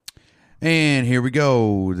And here we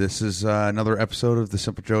go. This is another episode of The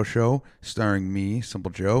Simple Joe Show, starring me,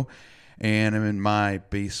 Simple Joe. And I'm in my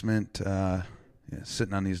basement,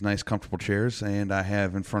 sitting on these nice, comfortable chairs. And I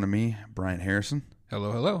have in front of me Bryan Harrison.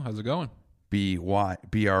 Hello, hello. How's it going? B-R-Y.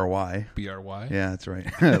 B-R-Y? Yeah, that's right.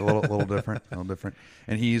 a little different.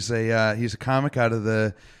 And he's a comic out of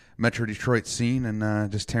the Metro Detroit scene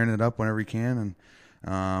and just tearing it up whenever he can. And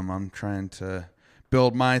I'm trying to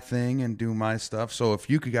build my thing and do my stuff. So if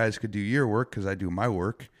you guys could do your work, because I do my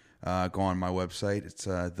work, go on my website. It's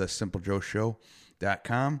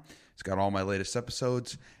thesimplejoeshow.com. It's got all my latest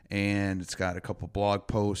episodes, and it's got a couple blog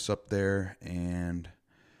posts up there. And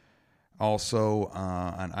also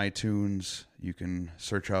on iTunes, you can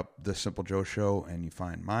search up The Simple Joe Show, and you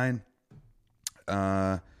find mine.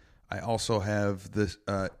 I also have this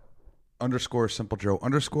 _ Simple Joe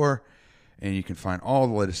 _, and you can find all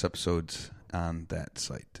the latest episodes on that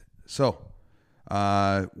site. So,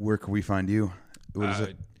 where can we find you? What is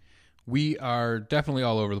it? We are definitely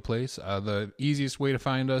all over the place. The easiest way to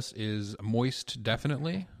find us is Moist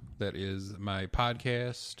Definitely. That is my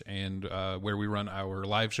podcast and where we run our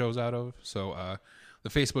live shows out of. So, the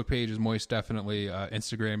Facebook page is Moist Definitely.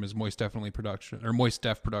 Instagram is Moist Definitely Production or Moist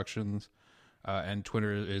Def Productions, and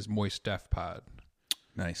Twitter is Moist Def Pod.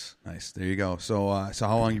 Nice. There you go. So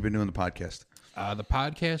how long have you been doing the podcast? The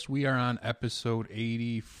podcast, we are on episode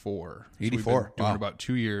 84. 84. So we've been doing about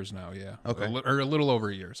 2 years now, yeah. Okay. Or a little over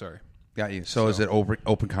a year, sorry. Got you. So is it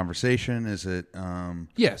open conversation? Is it...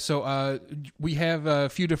 Yeah, so we have a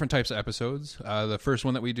few different types of episodes. The first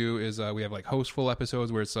one that we do is we have like hostful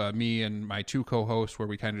episodes where it's me and my two co-hosts where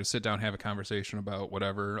we kind of just sit down and have a conversation about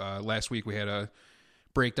whatever. Last week we had a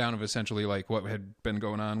breakdown of essentially like what had been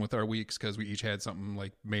going on with our weeks because we each had something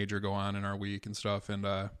like major go on in our week and stuff.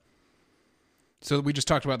 And so we just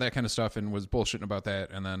talked about that kind of stuff and was bullshitting about that.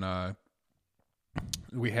 And then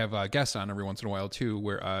we have guests on every once in a while, too,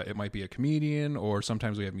 where it might be a comedian or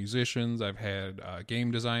sometimes we have musicians. I've had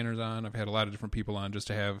game designers on. I've had a lot of different people on just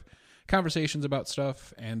to have conversations about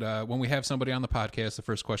stuff. And when we have somebody on the podcast, the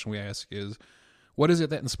first question we ask is, what is it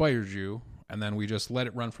that inspires you? And then we just let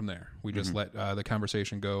it run from there. We just let the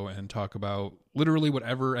conversation go and talk about literally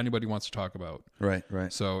whatever anybody wants to talk about. Right.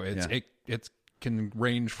 So it can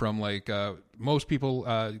range from like most people,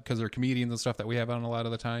 because they're comedians and stuff that we have on a lot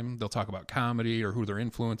of the time, they'll talk about comedy or who their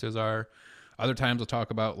influences are. Other times they'll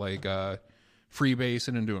talk about like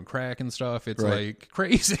freebasing and doing crack and stuff. It's like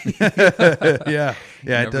crazy. Yeah.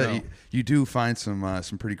 You do find some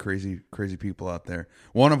pretty crazy people out there.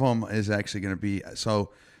 One of them is actually going to be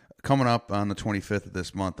coming up on the 25th of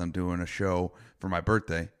this month. I'm doing a show for my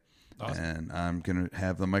birthday. Awesome. And I'm going to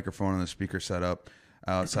have the microphone and the speaker set up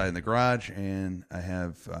outside in the garage, and I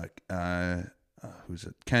have who's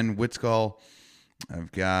it? Ken Whitskull.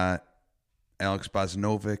 I've got Alex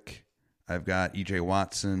Bozanovic. I've got EJ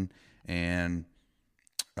Watson, and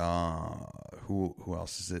who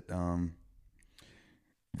else is it?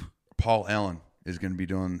 Paul Allen is going to be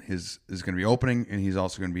doing is going to be opening, and he's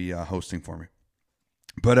also going to be hosting for me.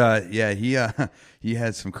 But he has he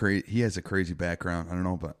has a crazy background. I don't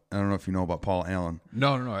know if you know about Paul Allen.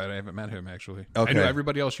 No, I haven't met him actually. Okay. I know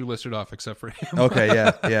everybody else you listed off except for him. Okay,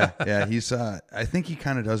 yeah. He's I think he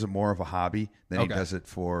kind of does it more of a hobby than he does it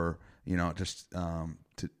for just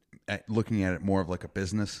looking at it more of like a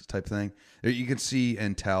business type thing. You can see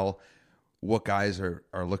and tell what guys are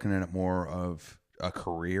looking at it more of a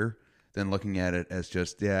career than looking at it as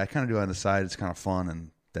just I kind of do it on the side. It's kind of fun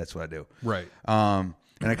and that's what I do. Right.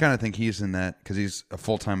 And I kind of think he's in that because he's a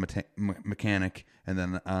full-time mechanic, and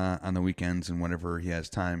then on the weekends and whenever he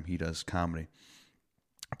has time, he does comedy.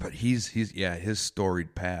 But he's his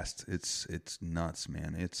storied past. It's nuts,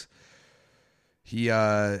 man. I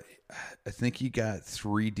think he got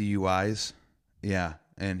 3 DUIs. Yeah,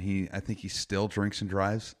 and I think he still drinks and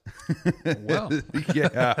drives. Well,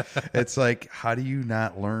 yeah, it's like, how do you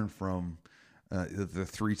not learn from the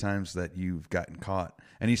 3 times that you've gotten caught?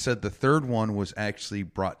 And he said the third one was actually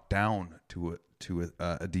brought down to a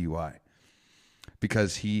DUI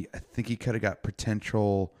because I think he could have got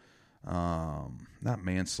potential, not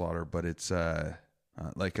manslaughter, but it's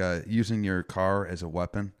like using your car as a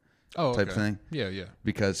weapon type thing. Yeah.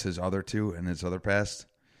 Because his other 2 and his other past.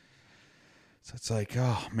 So it's like,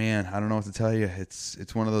 oh man, I don't know what to tell you.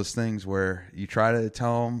 It's one of those things where you try to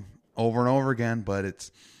tell them over and over again,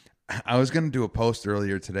 but I was going to do a post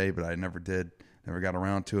earlier today, but I never did. Never got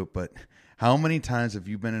around to it. But how many times have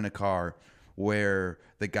you been in a car where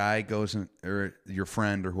the guy goes in, or your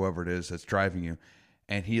friend or whoever it is that's driving you,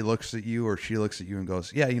 and he looks at you or she looks at you and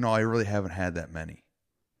goes, yeah, I really haven't had that many.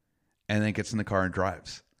 And then gets in the car and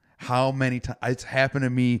drives. How many times? It's happened to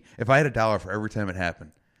me. If I had $1 for every time it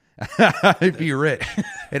happened, I'd be rich.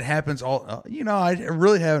 It happens all. I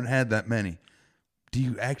really haven't had that many. Do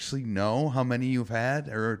you actually know how many you've had,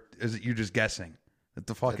 or is it you just guessing? What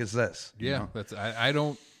the fuck is this? Yeah, that's I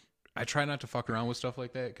don't. I try not to fuck around with stuff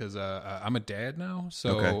like that because I'm a dad now,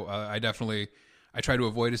 so Okay. I try to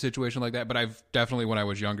avoid a situation like that. But I've definitely, when I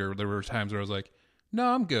was younger, there were times where I was like,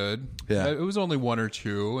 "No, I'm good." Yeah. It was only one or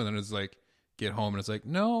two, and then it's like get home and it's like,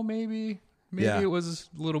 "No, maybe Yeah. it was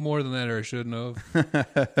a little more than that, or I shouldn't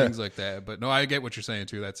have." Things like that. But no, I get what you're saying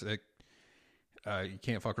too. That's you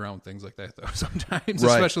can't fuck around with things like that though. Sometimes,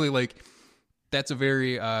 Right. especially like that's a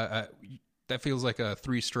very that feels like a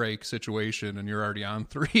 3-strike situation, and you're already on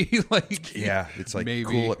 3. Like, Yeah, it's like,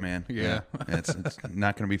 maybe, cool it, man. Yeah. It's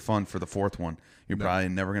not going to be fun for the fourth one. You're probably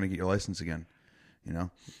never going to get your license again. Yeah.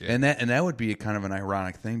 And that would be kind of an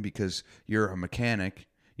ironic thing because you're a mechanic,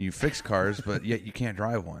 you fix cars, but yet you can't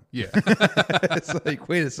drive one. Yeah. It's like,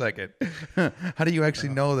 wait a second, how do you actually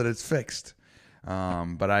know that it's fixed?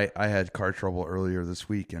 But I had car trouble earlier this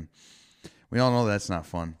week, and we all know that's not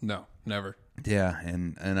fun. No, never. Yeah,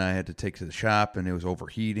 and I had to take to the shop, and it was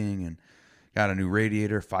overheating, and got a new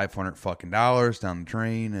radiator, $500 down the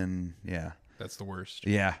drain, and yeah. That's the worst.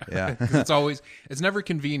 Yeah. 'Cause it's never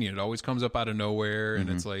convenient. It always comes up out of nowhere, and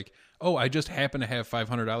it's like, oh, I just happen to have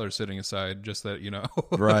 $500 sitting aside, just that,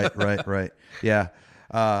 Right. Yeah.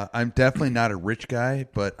 I'm definitely not a rich guy,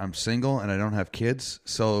 but I'm single and I don't have kids,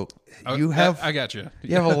 so I got you.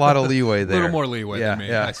 You have a lot of leeway there. A little more leeway than me.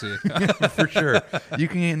 Yeah. I see. For sure. You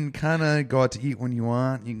can kind of go out to eat when you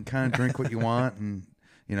want. You can kind of drink what you want, and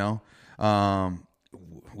if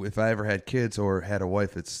I ever had kids or had a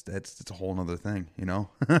wife, it's a whole nother thing.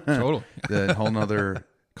 Totally. The whole nother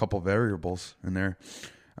couple variables in there.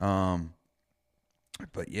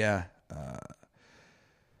 But yeah.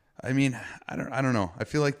 I mean, I don't know. I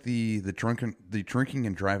feel like the drinking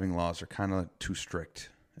and driving laws are kind of too strict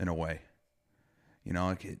in a way.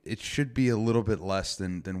 Like it should be a little bit less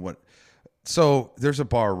than what. So there's a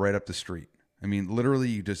bar right up the street. I mean,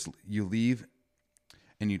 literally, you leave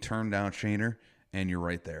and you turn down Shaner and you're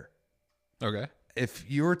right there. Okay. If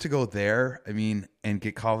you were to go there, I mean, and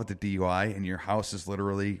get caught with the DUI, and your house is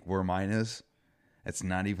literally where mine is, it's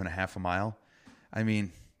not even a half a mile. I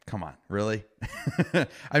mean, come on, really?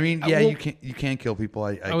 I mean, yeah, you can't kill people.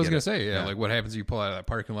 I was get gonna it. say, like what happens if you pull out of that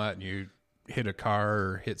parking lot and you hit a car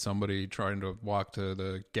or hit somebody trying to walk to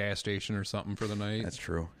the gas station or something for the night? That's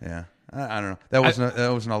true. Yeah, I don't know. That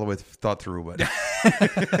wasn't all the way thought through, but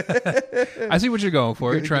I see what you're going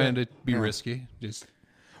for. You're trying to be risky. Just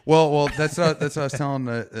well, that's what I was telling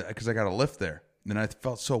because I got a lift there, and I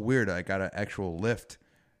felt so weird. I got an actual lift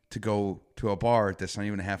to go to a bar that's not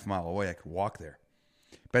even a half a mile away. I could walk there.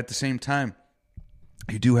 But at the same time,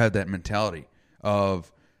 you do have that mentality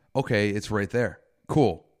of, okay, it's right there.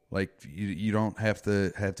 Cool. Like you don't have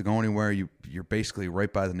to go anywhere. You're basically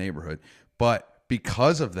right by the neighborhood. But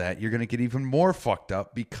because of that, you're going to get even more fucked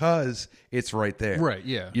up because it's right there. Right,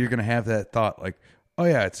 yeah. You're going to have that thought like, oh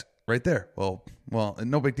yeah, it's right there. Well,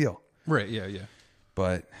 no big deal. Right, yeah.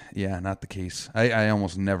 But yeah, not the case. I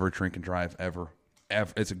almost never drink and drive ever.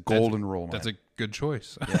 It's a golden rule, man. That's a good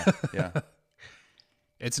choice. Yeah.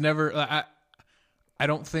 It's never. I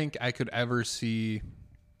don't think I could ever see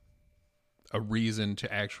a reason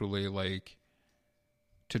to actually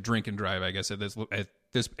to drink and drive. I guess at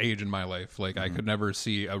this age in my life, I could never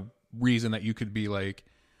see a reason that you could be like,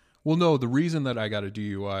 well, no, the reason that I got a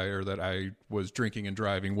DUI or that I was drinking and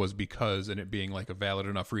driving was because, and it being a valid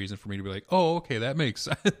enough reason for me to be like, oh, okay, that makes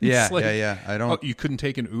sense. Yeah, yeah. I don't. Oh, you couldn't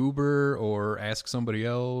take an Uber or ask somebody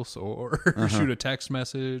else or shoot a text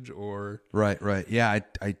message or. Right. Yeah,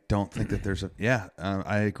 I don't think that there's a. Yeah,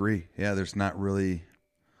 I agree. Yeah, there's not really.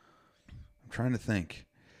 I'm trying to think.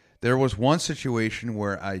 There was one situation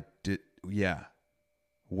where I did. Yeah,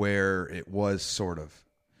 where it was sort of.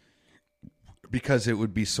 Because it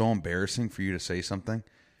would be so embarrassing for you to say something.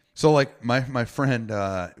 So my friend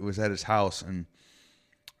was at his house, and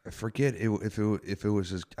I forget if it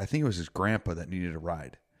was his. I think it was his grandpa that needed a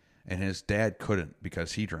ride, and his dad couldn't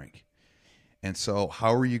because he drank. And so,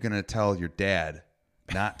 how are you going to tell your dad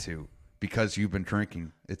not to because you've been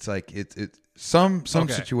drinking? It's like some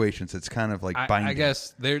situations. It's kind of like binding. I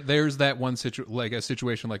guess there's that one a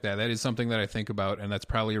situation like that. That is something that I think about, and that's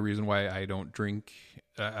probably a reason why I don't drink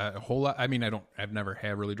a whole lot. I mean, I've never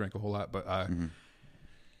really drank a whole lot, but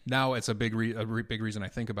now it's a big reason I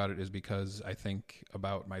think about it is because I think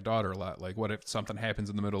about my daughter a lot. Like, what if something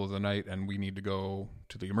happens in the middle of the night and we need to go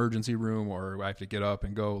to the emergency room, or I have to get up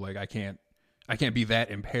and go? I can't be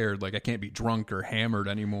that impaired. I can't be drunk or hammered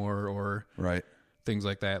anymore, or right. things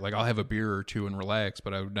like that. Like I'll have a beer or two and relax,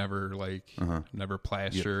 but I would never never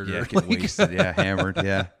plastered or get wasted, hammered,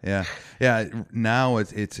 yeah. Now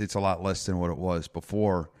it's a lot less than what it was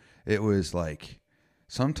before. It was like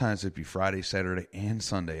sometimes it'd be Friday, Saturday, and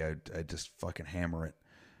Sunday. I'd just fucking hammer it.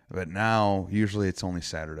 But now usually it's only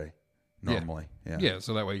Saturday. Normally, yeah.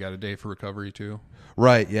 So that way you got a day for recovery too.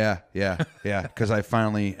 Right? Yeah. Because I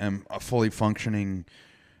finally am a fully functioning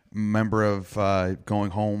member of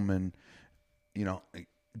going home and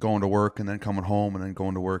going to work and then coming home and then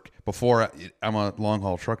going to work. Before I'm a long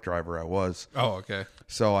haul truck driver. I was. Oh, okay.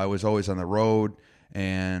 So I was always on the road,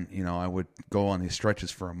 and I would go on these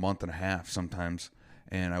stretches for a month and a half sometimes,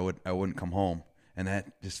 and I wouldn't come home, and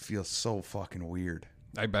that just feels so fucking weird.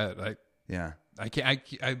 I bet. I can't.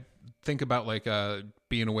 I think about like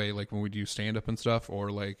being away, like when we do stand up and stuff,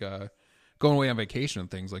 or like going away on vacation and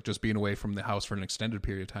things, like just being away from the house for an extended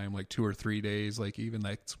period of time, like 2 or 3 days, like even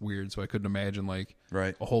that's weird. So I couldn't imagine like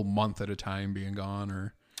a whole month at a time being gone.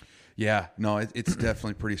 Or it's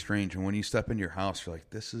definitely pretty strange. And when you step into your house, you're like,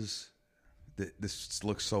 this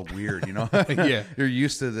looks so weird, Yeah. You're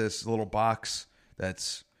used to this little box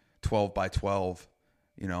that's 12 by 12,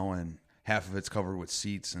 and half of it's covered with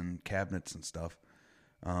seats and cabinets and stuff.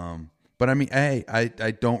 But I mean, hey, I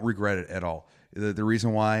don't regret it at all. The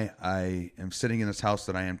reason why I am sitting in this house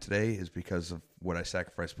that I am today is because of what I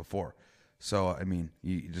sacrificed before. So, I mean,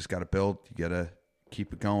 you just got to build. You got to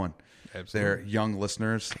keep it going. Absolutely. They're young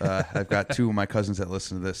listeners. I've got 2 of my cousins that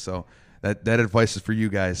listen to this. So that advice is for you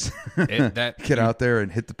guys. Get out there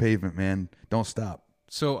and hit the pavement, man. Don't stop.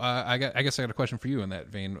 So I guess I got a question for you in that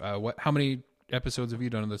vein. How many episodes have you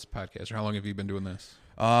done of this podcast, or how long have you been doing this?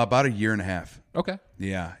 About 1.5 years. Okay.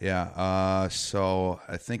 Yeah. So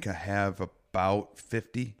I think I have about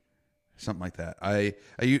 50, something like that. I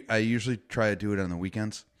usually try to do it on the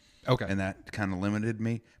weekends. Okay. And that kind of limited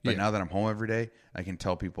me. But now that I'm home every day, I can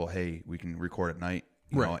tell people, hey, we can record at night,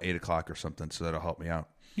 at 8 o'clock or something, so that'll help me out.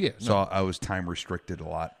 Yeah. So I was time restricted a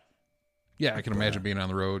lot. Yeah, I can imagine being on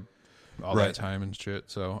the road all that time and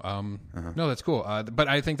shit. So, no, that's cool. But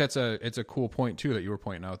I think it's a cool point too that you were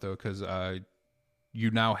pointing out though, because you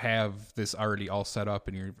now have this already all set up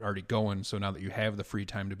and you're already going. So now that you have the free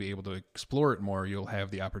time to be able to explore it more, you'll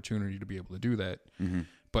have the opportunity to be able to do that. Mm-hmm.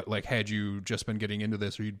 But like, had you just been getting into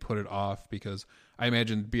this, or you'd put it off, because I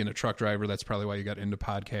imagine being a truck driver, that's probably why you got into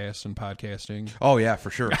podcasts and podcasting. Oh yeah, for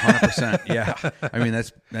sure. 100%. Yeah. I mean,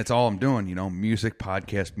 that's all I'm doing, music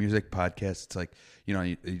podcast. It's like,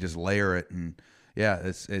 you just layer it, and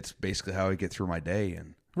it's basically how I get through my day.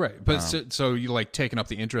 And right. But so you like taking up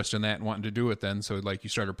the interest in that and wanting to do it then. So like you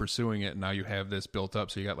started pursuing it, and now you have this built up.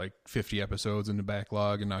 So you got like 50 episodes in the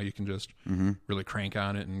backlog, and now you can just really crank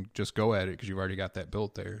on it and just go at it because you've already got that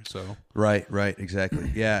built there. So right.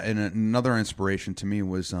 Exactly. Yeah. And another inspiration to me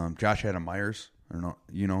was Josh Adam Myers. I don't know.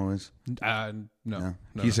 You know who he is? No.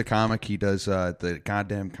 He's a comic. He does the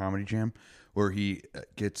goddamn Comedy Jam, where he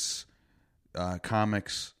gets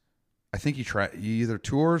comics. I think he either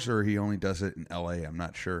tours or he only does it in LA. I'm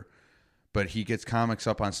not sure. But he gets comics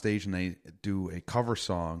up on stage and they do a cover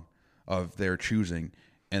song of their choosing.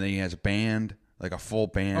 And then he has a band, like a full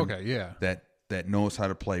band. Okay, yeah. That knows how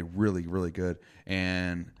to play really, really good.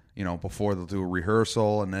 And, before they'll do a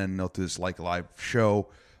rehearsal, and then they'll do this like live show.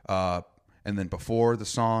 And then before the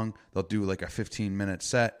song, they'll do like a 15-minute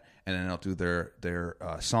set, and then they'll do their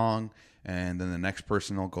song. And then the next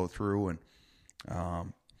person will go through and...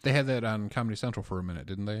 they had that on Comedy Central for a minute,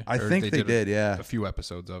 didn't they? I think they did, yeah. A few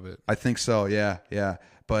episodes of it. I think so, yeah.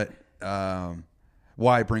 But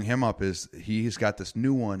why I bring him up is he's got this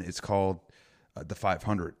new one. It's called The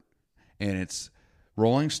 500. And it's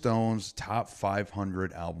Rolling Stone's top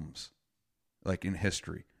 500 albums, like in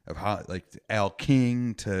history, of how, like Al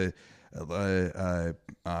King to who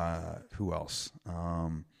else?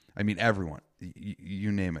 I mean, everyone.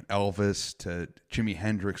 You name it. Elvis to Jimi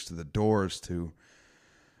Hendrix to The Doors to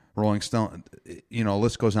Rolling Stone,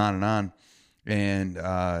 list goes on and on. And,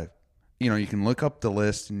 you can look up the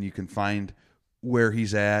list and you can find where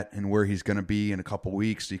he's at and where he's going to be in a couple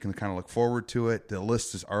weeks. So you can kind of look forward to it. The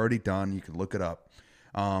list is already done. You can look it up.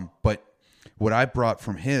 But what I brought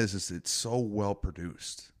from his is it's so well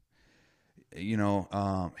produced. He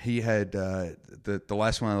had, the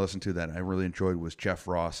last one I listened to that I really enjoyed was Jeff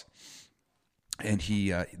Ross. And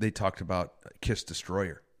they talked about Kiss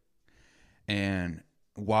Destroyer. And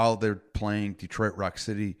while they're playing Detroit Rock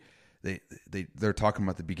City, they're talking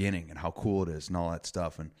about the beginning and how cool it is and all that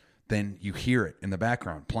stuff. And then you hear it in the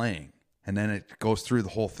background playing, and then it goes through the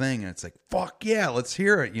whole thing, and it's like, fuck yeah, let's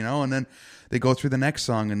hear it, and then they go through the next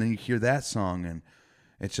song, and then you hear that song, and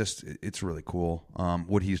it's really cool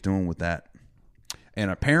what he's doing with that. And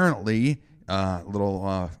apparently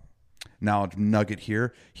little knowledge nugget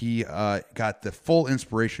here. He got the full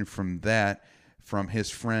inspiration from his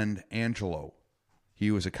friend Angelo.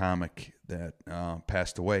 He was a comic that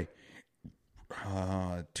passed away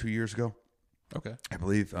 2 years ago. Okay. I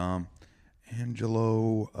believe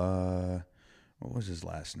Angelo, what was his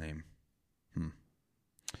last name?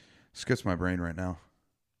 Skips my brain right now.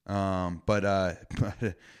 But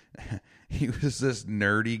he was this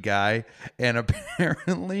nerdy guy, and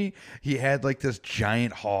apparently he had like this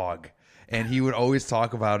giant hog, and he would always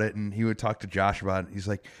talk about it, and he would talk to Josh about it. He's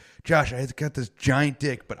like, Josh, I got this giant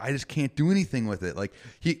dick, but I just can't do anything with it. Like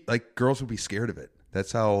girls would be scared of it.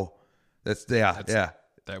 That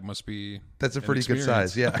must be. That's a pretty good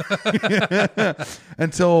size, yeah.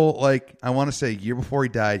 Until like I want to say a year before he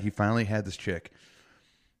died, he finally had this chick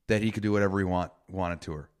that he could do whatever he wanted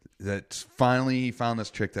to her. That's finally he found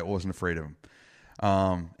this chick that wasn't afraid of him.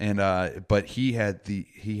 But he had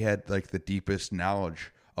like the deepest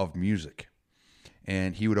knowledge of music,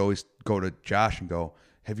 and he would always go to Josh and go,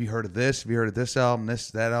 "Have you heard of this? Have you heard of this album?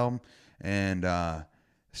 That album?" And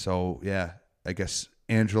so yeah, I guess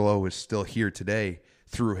Angelo is still here today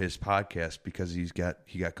through his podcast because he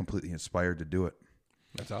got completely inspired to do it.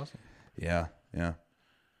 That's awesome. Yeah.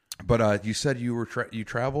 But you said you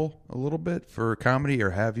travel a little bit for comedy,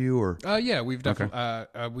 or have you? Or yeah, we've definitely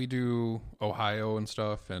we do Ohio and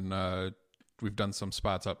stuff, and we've done some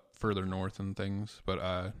spots up further north and things,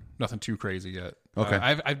 but nothing too crazy yet. Okay.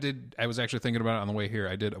 I was actually thinking about it on the way here.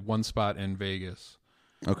 I did one spot in Vegas.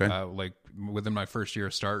 Okay. Like within my first year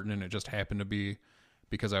of starting, and it just happened to be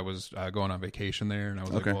because I was going on vacation there, and I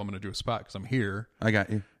was like, well, I'm going to do a spot because I'm here. I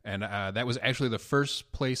got you. And that was actually the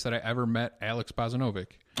first place that I ever met Alex Bozanovic.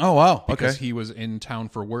 Oh, wow. Because okay. he was in town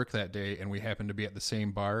for work that day, and we happened to be at the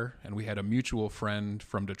same bar, and we had a mutual friend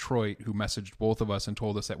from Detroit who messaged both of us and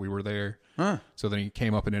told us that we were there. Huh. So then he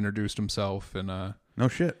came up and introduced himself, and no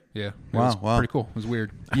shit. Yeah. It wow. was pretty cool. It was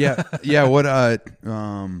weird. Yeah.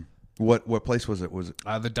 What place was it? Was it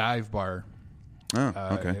the Dive Bar? Oh,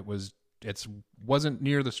 okay. It wasn't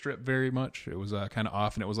near the Strip very much. It was kind of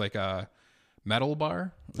off, and it was like a metal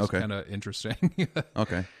bar. It was kind of interesting.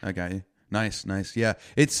 Okay, I got you. Nice. Yeah,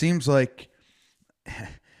 it seems like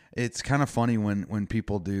it's kind of funny when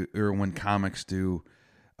people do, or when comics do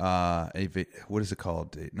what is it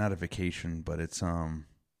called? Not a vacation, but it's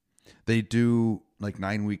they do like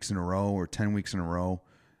 9 weeks in a row or 10 weeks in a row,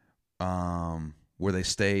 where they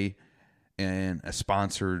stay in a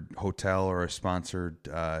sponsored hotel or a sponsored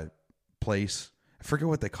place. I forget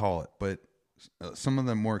what they call it, but some of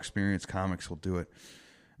the more experienced comics will do it.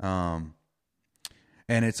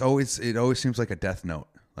 And it always seems like a death note.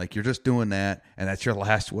 Like you're just doing that, and that's your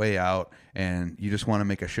last way out, and you just want to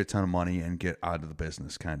make a shit ton of money and get out of the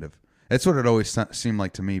business, kind of. That's what it always seemed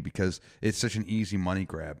like to me, because it's such an easy money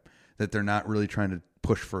grab that they're not really trying to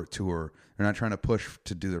push for a tour. They're not trying to push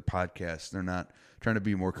to do their podcast. They're not trying to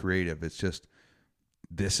be more creative. It's just,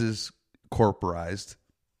 this is corporized.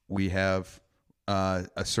 We have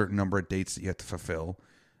a certain number of dates that you have to fulfill,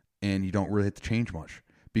 and you don't really have to change much.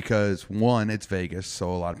 Because one, it's Vegas, so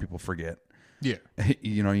a lot of people forget. Yeah.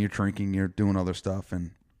 You know, you're drinking, you're doing other stuff,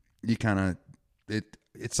 and you kind of,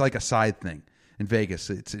 it's like a side thing. In Vegas,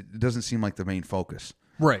 it doesn't seem like the main focus.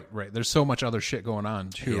 Right. There's so much other shit going on,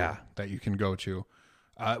 too, yeah, that you can go to.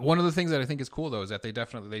 One of the things that I think is cool, though, is that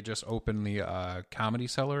they just opened the Comedy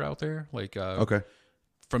Cellar out there. Like, okay.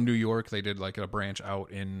 From New York, they did like a branch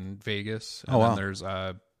out in Vegas. And then there's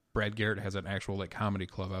Brad Garrett has an actual like comedy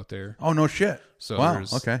club out there. Oh, no shit. So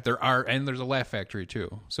there's a Laugh Factory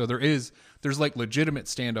too. So there's like legitimate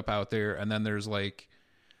stand up out there, and then there's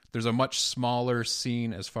a much smaller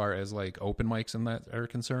scene as far as like open mics and that are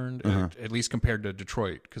concerned, at least compared to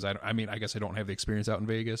Detroit. Because I mean, I guess I don't have the experience out in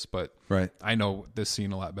Vegas, but right. I know this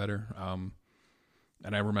scene a lot better.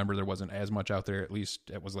 And I remember there wasn't as much out there. At least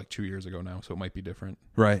it was like 2 years ago now, so it might be different.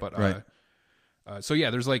 Right. But right. So yeah,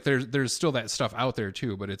 there's still that stuff out there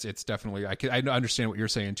too, but it's definitely I understand what you're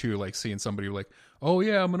saying too, like seeing somebody like, oh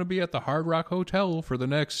yeah, I'm gonna be at the Hard Rock Hotel for the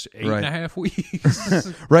next 8.5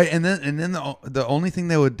 weeks. Right, and then the only thing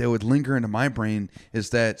that would linger into my brain is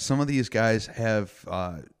that some of these guys have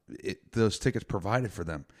those tickets provided for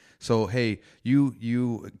them. So hey,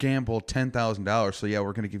 you gambled $10,000, so yeah,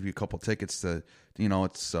 we're gonna give you a couple tickets to,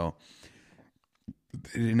 it's so.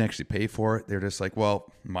 They didn't actually pay for it. They're just like,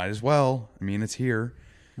 well, might as well. I mean, it's here.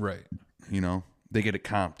 Right. They get it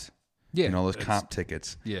comped. Yeah. Those comp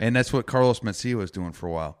tickets. Yeah. And that's what Carlos Mencia was doing for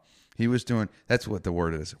a while. He was doing, that's what the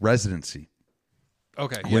word is, residency.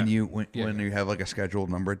 Okay. When you have like a scheduled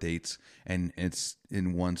number of dates and it's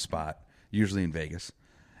in one spot, usually in Vegas.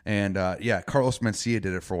 And Carlos Mencia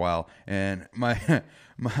did it for a while. And my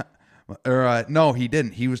No, he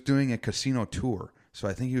didn't. He was doing a casino tour. So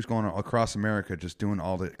I think he was going across America just doing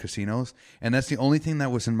all the casinos. And that's the only thing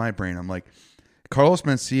that was in my brain. I'm like, Carlos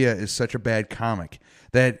Mencia is such a bad comic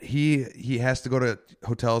that he has to go to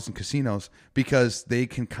hotels and casinos because they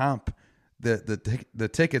can comp the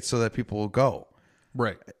tickets so that people will go.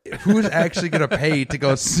 Right. Who's actually going to pay to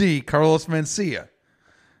go see Carlos Mencia?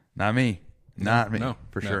 Not me. Not me. No,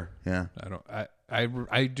 for sure. Yeah. I don't.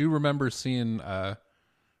 I do remember seeing. I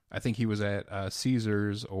think he was at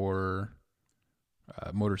Caesars or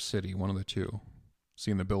Motor City, one of the two.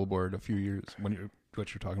 Seeing the billboard a few years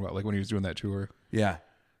what you're talking about, like when he was doing that tour. Yeah.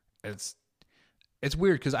 It's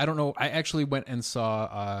weird because I don't know. I actually went and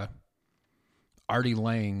saw Artie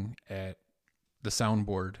Lang at the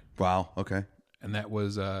Soundboard. Wow. Okay. And that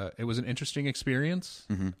was it was an interesting experience.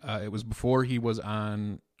 Mm-hmm. It was before he was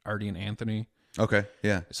on Artie and Anthony. Okay,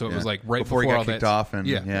 yeah. So it was like right before he got kicked off, and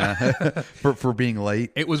for being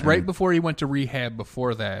late. It was right before he went to rehab.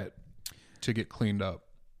 Before that, to get cleaned up.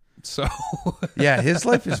 So yeah, his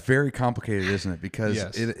life is very complicated, isn't it?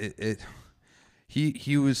 Because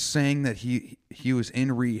he was saying that he was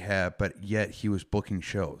in rehab, but yet he was booking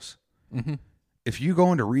shows. Mm-hmm. If you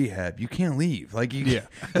go into rehab, you can't leave. Like,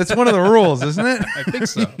 that's one of the rules, isn't it? I think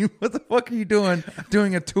so. What the fuck are you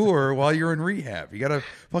doing a tour while you're in rehab? You got to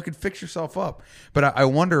fucking fix yourself up. But I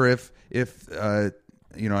wonder if I'd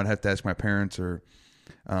have to ask my parents or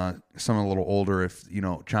someone a little older if,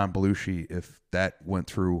 John Belushi, if that went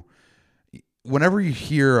through. Whenever you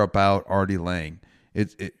hear about Artie Lang,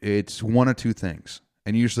 it's one of two things,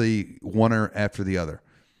 and usually one or after the other.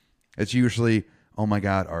 It's usually, oh my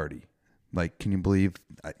God, Artie. Like, can you believe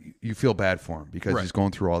you feel bad for him because he's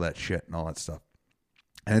going through all that shit and all that stuff.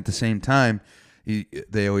 And at the same time,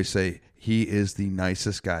 they always say he is the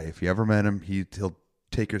nicest guy. If you ever met him, he'll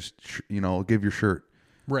take his, give your shirt,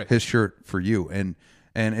 his shirt for you. And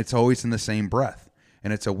it's always in the same breath.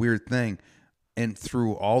 And it's a weird thing. And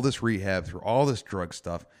through all this rehab, through all this drug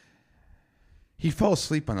stuff, he fell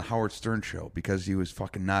asleep on the Howard Stern show because he was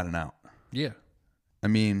fucking nodding out. Yeah. I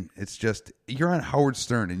mean, it's just, you're on Howard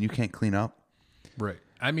Stern and you can't clean up. Right.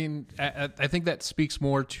 I mean, I think that speaks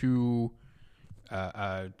more to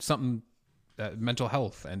something, mental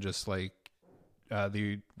health, and just like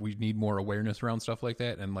we need more awareness around stuff like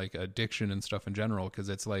that, and like addiction and stuff in general, because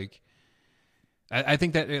it's like, I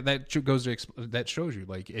think that goes to, that shows you,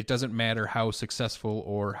 like, it doesn't matter how successful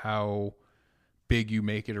or how big you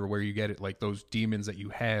make it or where you get it, like, those demons that you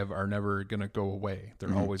have are never going to go away.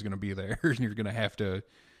 They're always going to be there, and you're going to have to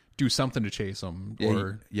do something to chase them.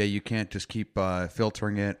 You can't just keep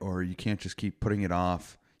filtering it, or you can't just keep putting it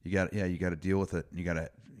off. You got to deal with it. You got to,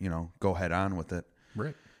 go head on with it.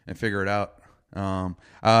 Right. And figure it out.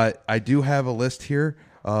 I do have a list here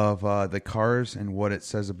of the cars and what it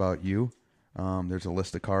says about you. There's a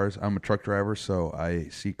list of cars. I'm a truck driver, so I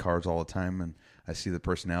see cars all the time, and I see the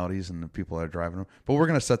personalities and the people that are driving them. But we're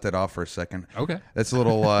gonna set that off for a second. Okay. That's a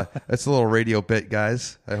little radio bit,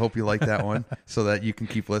 guys. I hope you like that one, so that you can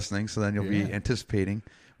keep listening. So then you'll be anticipating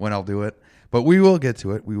when I'll do it. But we will get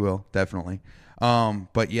to it. We will definitely.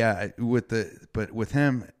 But yeah, with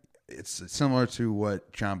him, it's similar to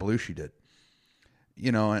what John Belushi did.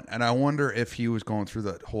 And I wonder if he was going through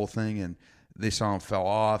the whole thing and they saw him fell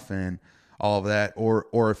off and all of that,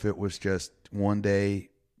 or if it was just one day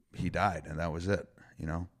he died and that was it,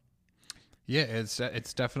 Yeah,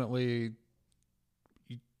 it's definitely,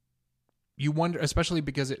 you wonder, especially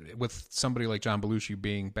because with somebody like John Belushi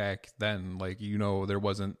being back then, like, there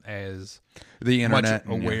wasn't as the internet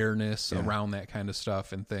much awareness around that kind of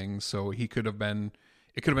stuff and things. So it could have been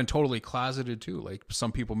totally closeted too. Like,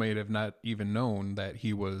 some people may have not even known that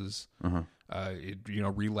he was,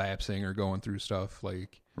 relapsing or going through stuff.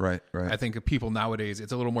 Like, right. I think people nowadays,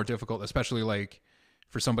 it's a little more difficult, especially like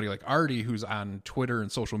for somebody like Artie, who's on Twitter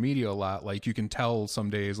and social media a lot. Like, you can tell some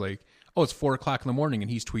days, like, oh, it's 4:00 in the morning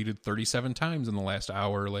and he's tweeted 37 times in the last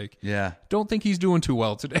hour. Like, don't think he's doing too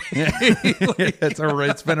well today. It's all right.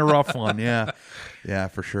 It's been a rough one. Yeah,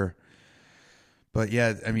 for sure. But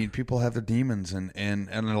yeah, I mean, people have their demons, and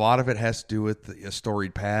a lot of it has to do with a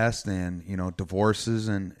storied past and, divorces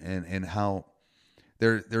and how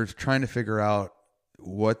they're trying to figure out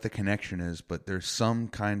what the connection is, but there's some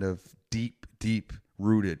kind of deep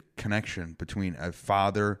rooted connection between a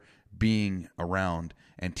father being around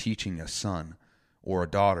and teaching a son or a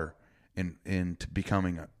daughter into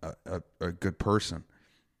becoming a good person,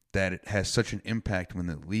 that it has such an impact when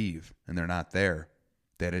they leave and they're not there,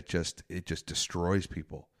 that it just destroys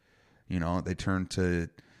people. They turn to,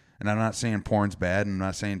 and I'm not saying porn's bad, and I'm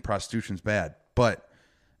not saying prostitution's bad, but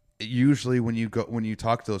usually when you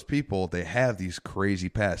talk to those people, they have these crazy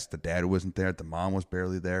pasts. The dad wasn't there, the mom was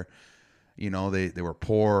barely there, they were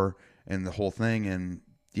poor and the whole thing. And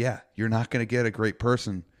yeah, you're not going to get a great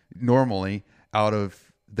person normally out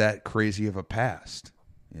of that crazy of a past,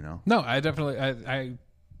 No, I definitely,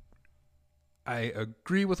 I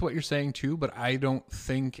agree with what you're saying too, but I don't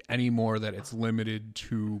think anymore that it's limited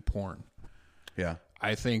to porn. Yeah.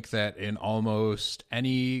 I think that in almost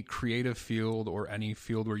any creative field or any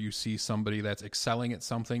field where you see somebody that's excelling at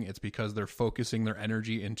something, it's because they're focusing their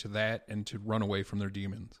energy into that and to run away from their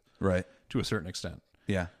demons. Right. To a certain extent.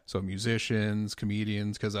 Yeah. So musicians,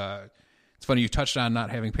 comedians, because it's funny you touched on not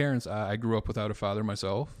having parents. I grew up without a father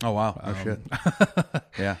myself. Oh, wow. Oh, shit.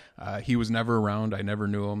 Yeah. He was never around. I never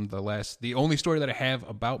knew him. The only story that I have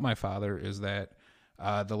about my father is that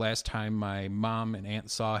the last time my mom and aunt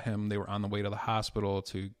saw him, they were on the way to the hospital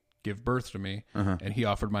to give birth to me, and he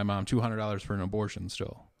offered my mom $200 for an abortion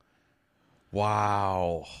still.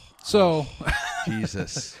 Wow. So,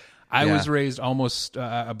 Jesus. I was raised almost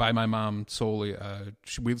by my mom solely.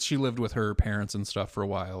 She lived with her parents and stuff for a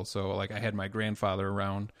while, so like I had my grandfather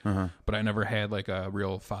around, but I never had like a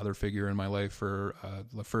real father figure in my life for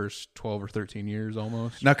the first 12 or 13 years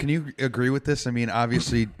almost. Now, can you agree with this? I mean,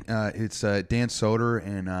 obviously, it's Dan Soder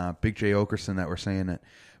and Big J. Okerson that were saying it,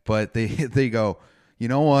 but they go, you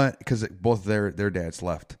know what? Because both their dads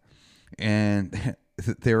left, and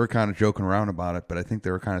they were kind of joking around about it, but I think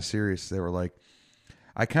they were kind of serious. They were like,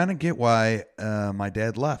 I kind of get why my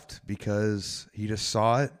dad left, because he just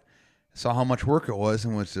saw how much work it was,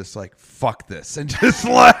 and was just like, fuck this, and just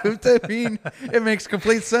left. I mean, it makes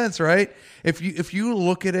complete sense, right? If you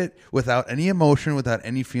look at it without any emotion, without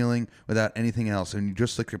any feeling, without anything else, and you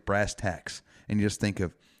just look at brass tacks, and you just think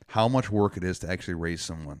of how much work it is to actually raise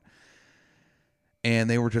someone. And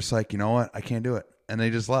they were just like, you know what? I can't do it. And they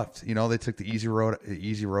just left. They took the easy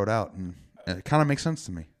road out, and it kind of makes sense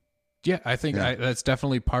to me. Yeah, I think that's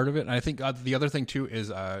definitely part of it. And I think the other thing, too,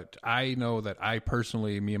 is I know that I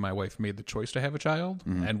personally, me and my wife, made the choice to have a child.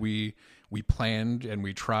 And we planned and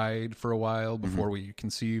we tried for a while before we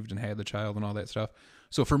conceived and had the child and all that stuff.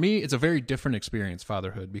 So for me, it's a very different experience,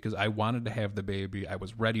 fatherhood, because I wanted to have the baby. I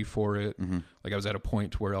was ready for it. Like I was at a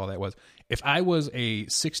point where all that was. If I was a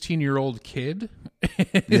 16-year-old kid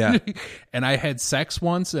and I had sex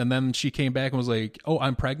once and then she came back and was like, oh,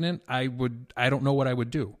 I'm pregnant, I don't know what I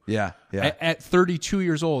would do. Yeah. At 32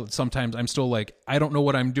 years old, sometimes I'm still like, I don't know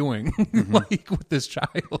what I'm doing like with this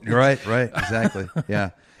child. Right, exactly. Yeah.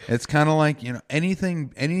 It's kind of like,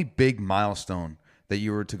 any big milestone that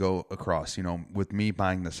you were to go across, with me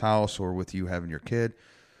buying this house or with you having your kid,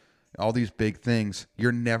 all these big things,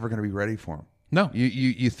 you're never going to be ready for them. No.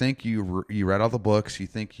 You think you read all the books, you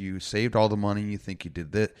think you saved all the money, you think you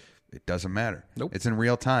did that. It doesn't matter. Nope. It's in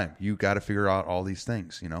real time. You got to figure out all these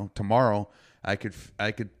things. Tomorrow I could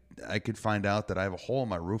find out that I have a hole in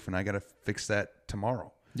my roof and I got to fix that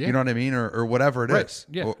tomorrow. Yeah. You know what I mean? Or whatever it is.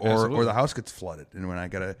 Yeah, or the house gets flooded and when I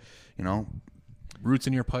got to, roots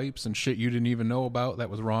in your pipes and shit you didn't even know about that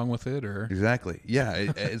was wrong with it, or exactly.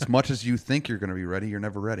 Yeah. As much as you think you're going to be ready, you're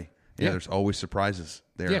never ready. Yeah. There's always surprises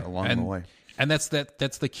there along the way. And that's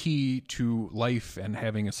the key to life and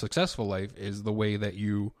having a successful life is the way that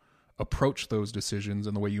you approach those decisions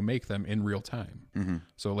and the way you make them in real time.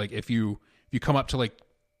 So like if you come up to like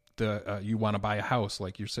you want to buy a house,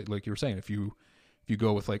 like you were saying, if you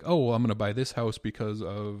go with like, oh, well, I'm going to buy this house because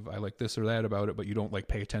of I like this or that about it, but you don't like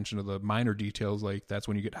pay attention to the minor details, like that's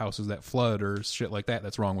when you get houses that flood or shit like that.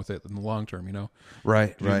 That's wrong with it in the long term,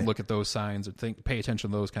 Right. You look at those signs and pay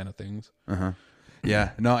attention to those kind of things.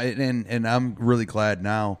 Yeah. No, and I'm really glad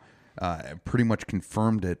now. I pretty much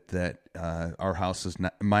confirmed it that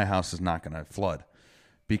my house is not going to flood.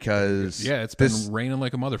 Because it's been raining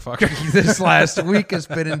like a motherfucker. This last week has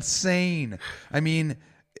been insane. I mean,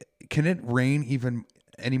 can it rain even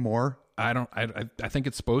anymore? I think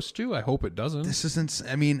it's supposed to. I hope it doesn't. This is insane.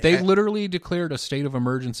 I mean, they literally declared a state of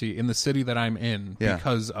emergency in the city that I'm in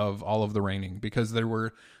because of all of the raining. Because there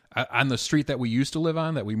were on the street that we used to live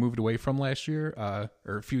on that we moved away from last year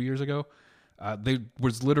or a few years ago. There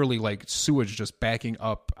was literally like sewage just backing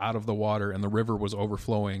up out of the water, and the river was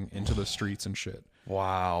overflowing into the streets and shit.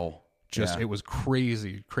 Wow. It was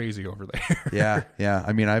crazy over there. Yeah.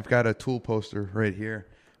 I mean, I've got a Tool poster right here,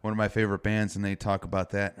 one of my favorite bands, and they talk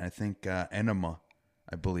about that. And I think Enema,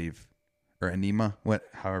 I believe, or Enema,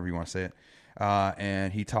 however you want to say it.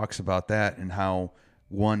 And he talks about that and how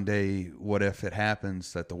one day, what if it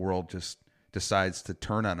happens that the world just decides to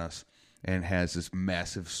turn on us and has this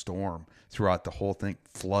massive storm throughout the whole thing,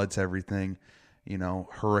 floods everything,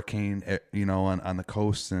 hurricane, on the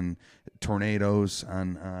coast, and tornadoes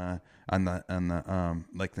on the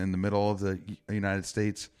like in the middle of the United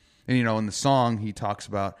States. And in the song he talks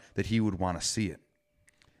about that he would want to see it.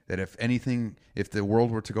 that if the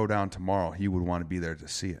world were to go down tomorrow, he would want to be there to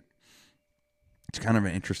see it. It's kind of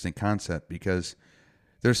an interesting concept because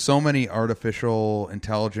there's so many artificial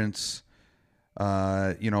intelligence.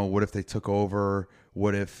 What if they took over?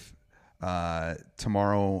 What if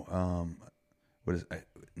tomorrow? What is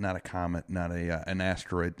not a comet, not an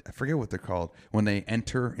asteroid? I forget what they're called when they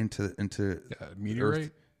enter into meteorite.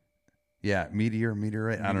 Earth. Yeah,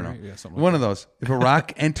 meteorite. I don't know. Yeah, One of those. If a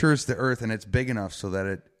rock enters the Earth and it's big enough so that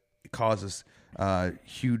it causes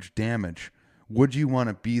huge damage, would you want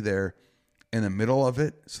to be there in the middle of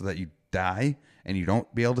it so that you die and you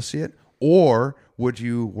don't be able to see it? Or would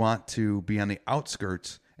you want to be on the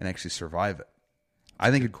outskirts and actually survive it?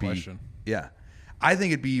 I think it'd question. I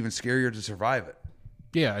think it'd be even scarier to survive it.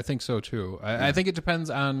 Yeah, I think so too. I think it depends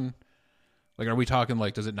on, like, are we talking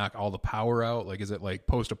like, does it knock all the power out? Like, is it like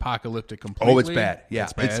post-apocalyptic completely? Oh, it's bad. Yeah,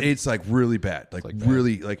 it's bad. It's like really bad. Like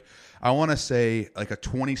really, like I want to say like a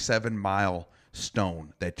 27-mile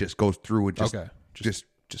stone that just goes through and just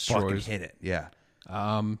fucking hit it. Yeah.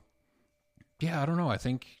 Yeah, I don't know. I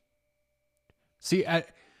think. See,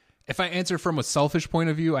 if I answer from a selfish point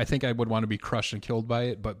of view, I think I would want to be crushed and killed by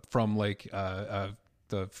it. But from like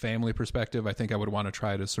the family perspective, I think I would want to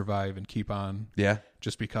try to survive and keep on. Yeah.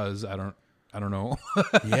 Just because I don't know.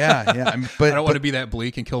 Yeah. But I don't want to be that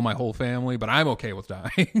bleak and kill my whole family. But I'm okay with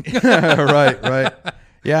dying. Right.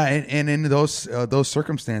 Yeah, and in those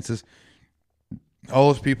circumstances,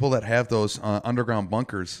 all those people that have those underground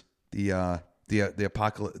bunkers, the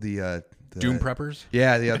apocalypse, the doom preppers.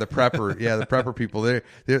 Yeah, the prepper, the prepper people. They're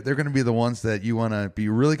going to be the ones that you want to be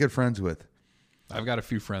really good friends with. I've got a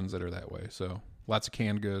few friends that are that way, so lots of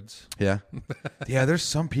canned goods. Yeah, yeah. There's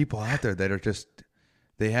some people out there that are just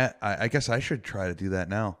I guess I should try to do that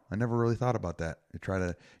now. I never really thought about that. I try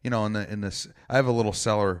to, in this. I have a little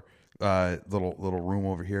cellar, little room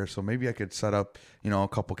over here, so maybe I could set up, a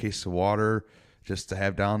couple cases of water just to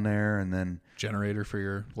have down there, and then generator for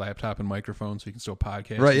your laptop and microphone so you can still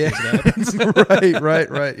podcast. Right, yeah.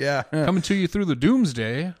 right, yeah. Coming to you through the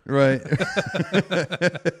doomsday. Right.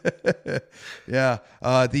 Yeah.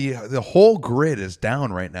 The whole grid is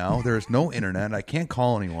down right now. There's no internet. I can't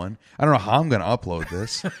call anyone. I don't know how I'm going to upload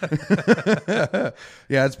this.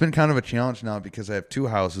 Yeah, it's been kind of a challenge now because I have two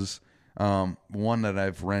houses, one that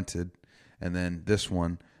I've rented, and then this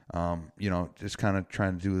one. Just kind of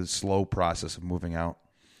trying to do the slow process of moving out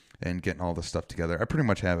and getting all the stuff together. I pretty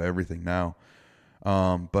much have everything now.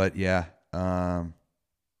 But yeah, that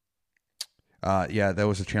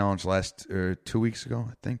was a challenge 2 weeks ago,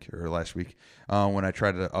 I think, or last week, when I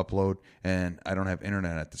tried to upload and I don't have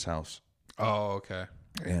internet at this house. Oh, okay.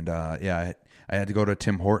 And, I had to go to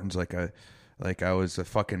Tim Hortons like I was a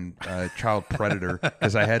fucking child predator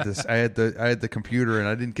because I had the computer and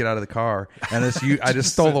I didn't get out of the car and I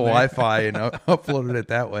just stole the Wi-Fi and uploaded it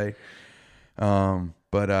that way. You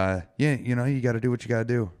got to do what you got to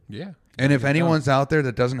do. Yeah. And if anyone's out there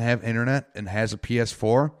that doesn't have internet and has a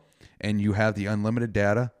PS4 and you have the unlimited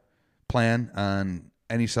data plan on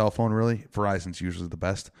any cell phone, really, Verizon's usually the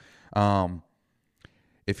best.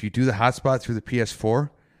 If you do the hotspot through the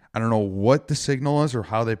PS4. I don't know what the signal is or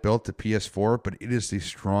how they built the PS4, but it is the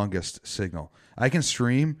strongest signal. I can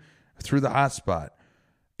stream through the hotspot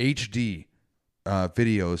HD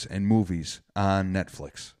videos and movies on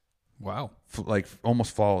Netflix. Wow. Like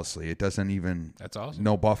almost flawlessly. It doesn't even... That's awesome.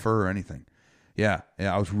 No buffer or anything. Yeah,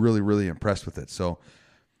 I was really, really impressed with it. So,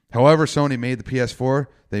 however Sony made the PS4,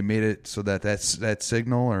 they made it so that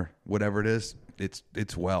signal or whatever it is, it's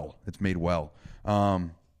made well.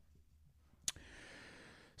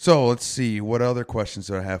 So let's see. What other questions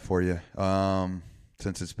do I have for you?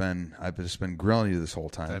 Since I've just been grilling you this whole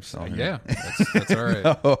time. That's all right.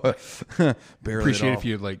 Appreciate if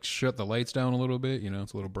you like shut the lights down a little bit.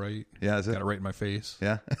 It's a little bright. Yeah, is it? Got it right in my face.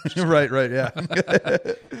 Yeah, right.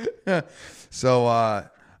 Yeah. So,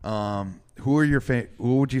 who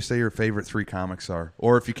would you say your favorite 3 comics are?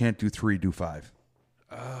 Or if you can't do 3, do 5.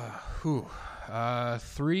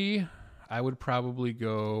 3, I would probably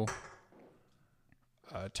go.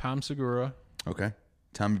 Tom Segura. Okay.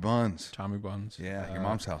 Tommy Buns. Yeah, your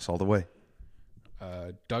mom's house all the way.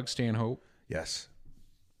 Doug Stanhope. Yes.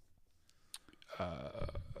 I'll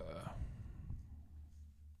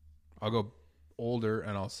go older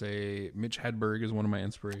and I'll say Mitch Hedberg is one of my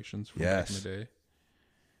inspirations from back in the day.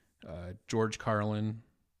 George Carlin.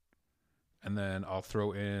 And then I'll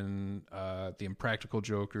throw in the Impractical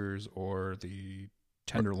Jokers or the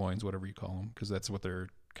Tenderloins, whatever you call them, because that's what their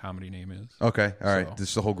comedy name is. Okay, all right. This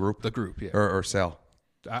is the whole group? The group, yeah. Or Sal?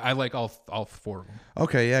 I like all 4 of them.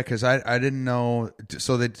 Okay, yeah, because I didn't know.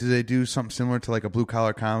 So do they do something similar to like a Blue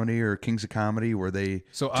Collar Comedy or Kings of Comedy where they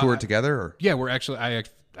tour together? Or? Yeah, we're actually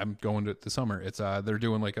I'm going to the summer. It's they're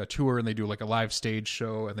doing like a tour, and they do like a live stage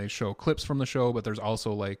show, and they show clips from the show, but there's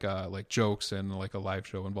also like jokes and like a live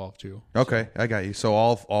show involved too. Okay, I got you. So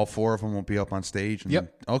all 4 of them will be up on stage. And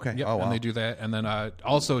Yep. Okay. Yep. Oh wow. And they do that, and then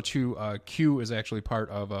also too, Q is actually part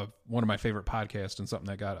of one of my favorite podcasts, and something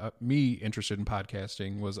that got me interested in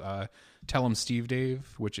podcasting was Tell 'Em Steve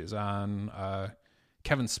Dave, which is on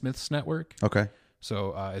Kevin Smith's network. Okay.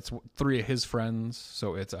 So it's 3 of his friends.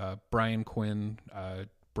 So it's Brian Quinn,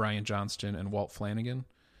 Brian Johnston, and Walt Flanagan.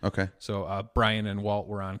 Okay. So Brian and Walt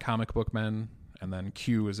were on Comic Book Men, and then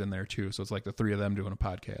Q is in there too. So it's like the 3 of them doing a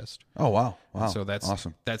podcast. Oh wow. Wow. And so that's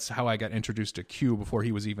awesome. That's how I got introduced to Q before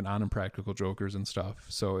he was even on Impractical Jokers and stuff.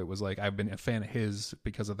 So it was like I've been a fan of his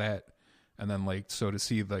because of that. And then so to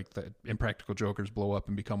see like the Impractical Jokers blow up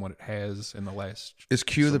and become what it has in the last. Is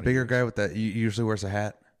Q the bigger years. guy with that? He usually wears a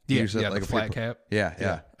hat. Yeah, Usually the flat cap.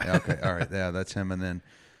 Yeah. Okay, all right. Yeah, that's him. And then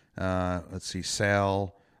let's see,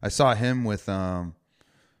 Sal. I saw him with Bert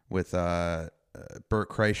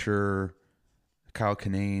Kreischer, Kyle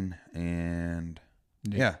Kinane, and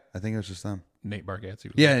Nate. I think it was just them. Nate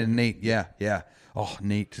Bargatze. Yeah, and Nate. Yeah. Oh,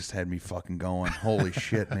 Nate just had me fucking going. Holy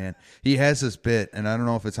shit, man. He has this bit, and I don't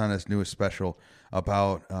know if it's on his newest special,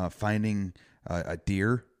 about finding a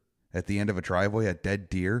deer at the end of a driveway, a dead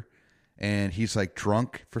deer. And he's like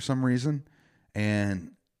drunk for some reason,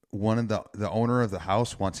 and one of the owner of the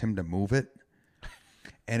house wants him to move it,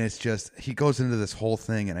 and it's just he goes into this whole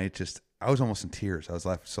thing, and I was almost in tears. I was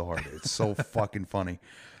laughing so hard. It's so fucking funny.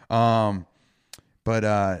 But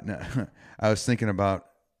I was thinking about,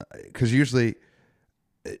 because usually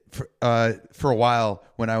for a while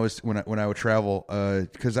when I would travel,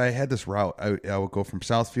 because I had this route, I would go from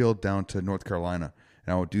Southfield down to North Carolina,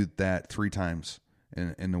 and I would do that 3 times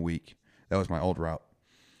in the week. That was my old route.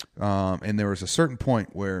 And there was a certain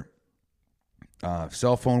point where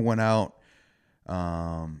cell phone went out,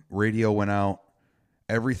 radio went out,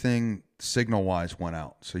 everything signal-wise went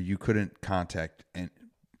out. So you couldn't contact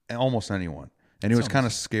almost anyone. And it was kind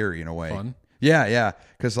of scary in a way. Fun. Yeah.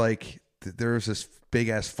 Because there was this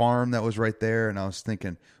big-ass farm that was right there, and I was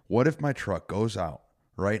thinking, what if my truck goes out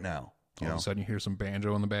right now? All of a sudden, you hear some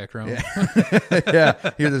banjo in the background. Yeah,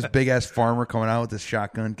 yeah. Hear this big ass farmer coming out with this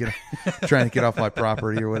shotgun, trying to get off my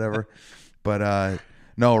property or whatever. But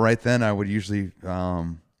no, right then I would usually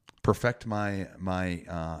perfect my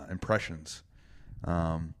impressions,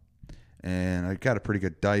 and I got a pretty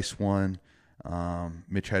good Dice one.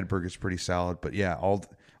 Mitch Hedberg is pretty solid, but yeah, all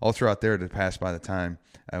throughout there to pass by the time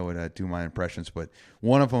I would do my impressions. But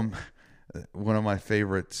one of my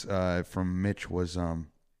favorites from Mitch was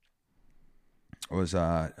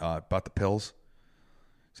about the pills.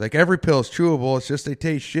 It's like every pill is chewable. It's just they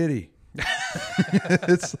taste shitty.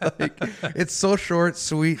 It's like it's so short,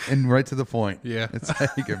 sweet, and right to the point. Yeah, it's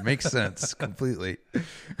like it makes sense completely.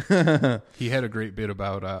 He had a great bit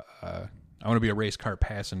about I want to be a race car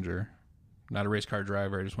passenger, not a race car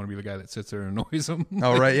driver. I just want to be the guy that sits there and annoys them.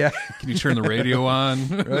 Oh right, yeah. Can you turn the radio on?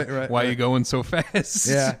 Right. Why are you going so fast?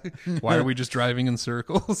 Yeah. Why are we just driving in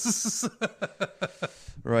circles?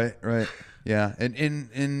 Right. Yeah,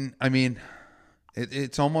 and I mean,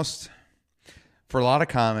 it's almost for a lot of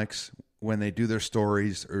comics when they do their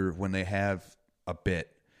stories or when they have a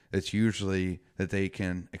bit, it's usually that they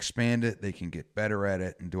can expand it, they can get better at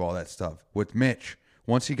it, and do all that stuff. With Mitch,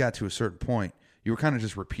 once he got to a certain point, you were kind of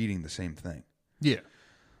just repeating the same thing. Yeah.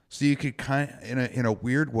 So you could kind of, in a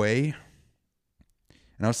weird way,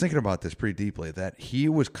 and I was thinking about this pretty deeply, that he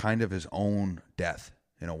was kind of his own death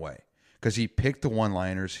in a way. Because he picked the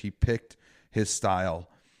one-liners, he picked his style,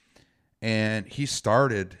 and he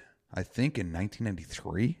started, I think, in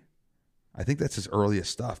 1993. I think that's his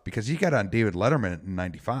earliest stuff, because he got on David Letterman in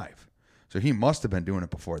 95. So he must have been doing it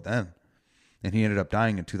before then. And he ended up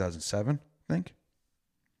dying in 2007, I think.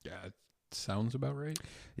 Yeah, it sounds about right.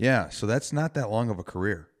 Yeah, so that's not that long of a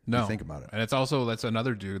career. No. If you think about it. And that's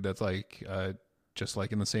another dude that's like, just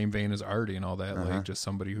like in the same vein as Artie and all that, like just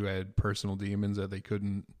somebody who had personal demons that they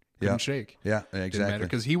couldn't shake. Yeah, exactly.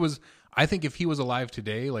 Because I think if he was alive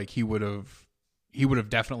today, like he would have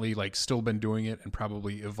definitely like still been doing it and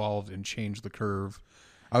probably evolved and changed the curve.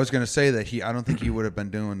 I was going to say that I don't think he would have been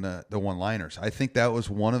doing the one-liners. I think that was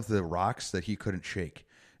one of the rocks that he couldn't shake,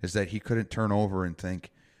 is that he couldn't turn over and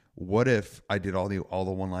think, what if I did all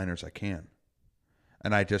the one-liners I can?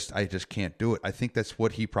 And I just can't do it. I think that's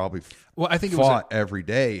what he probably fought every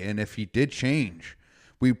day. And if he did change,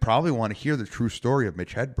 we probably want to hear the true story of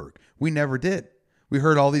Mitch Hedberg. We never did. We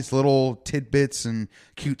heard all these little tidbits and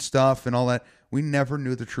cute stuff and all that. We never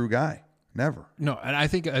knew the true guy. Never. No, and I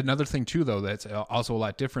think another thing too, though, that's also a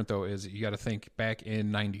lot different, though, is you got to think back in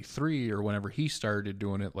 '93 or whenever he started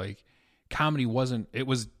doing it. Like comedy wasn't. It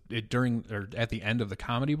was during or at the end of the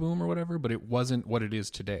comedy boom or whatever, but it wasn't what it is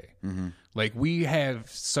today. Mm-hmm. Like we have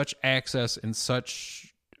such access and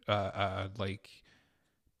such like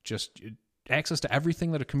just access to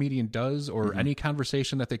everything that a comedian does or any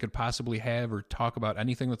conversation that they could possibly have or talk about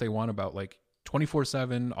anything that they want about, like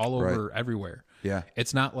 24/7 all over everywhere. Yeah.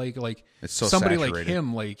 It's not like it's so somebody saturated. like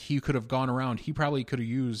him, like he could have gone around. He probably could have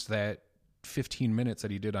used that 15 minutes that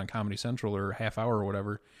he did on Comedy Central or half hour or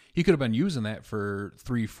whatever. He could have been using that for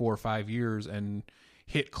 3, 4, 5 years and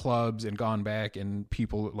hit clubs and gone back and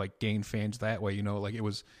people like gained fans that way. You know, like it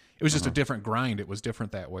was just a different grind. It was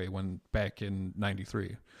different that way when back in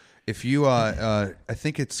 93. If you, I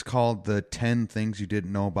think it's called the 10 Things You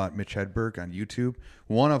Didn't Know About Mitch Hedberg on YouTube.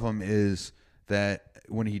 One of them is that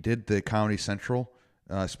when he did the Comedy Central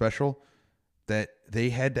special, that they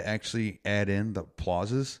had to actually add in the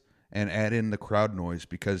applauses and add in the crowd noise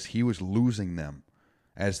because he was losing them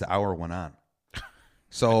as the hour went on.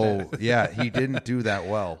 So, yeah, he didn't do that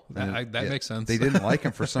well. That makes sense. They didn't like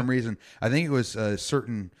him for some reason. I think it was a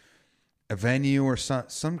certain venue or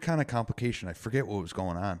some kind of complication. I forget what was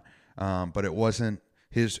going on, but it wasn't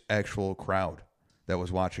his actual crowd that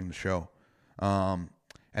was watching the show.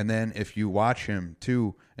 And then if you watch him,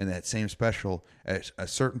 too, in that same special, at a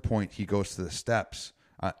certain point, he goes to the steps.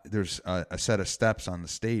 There's a set of steps on the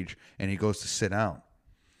stage, and he goes to sit down.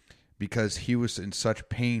 Because he was in such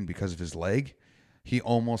pain because of his leg, he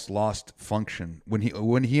almost lost function. When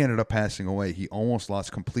he ended up passing away, he almost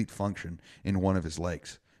lost complete function in one of his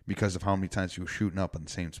legs because of how many times he was shooting up in the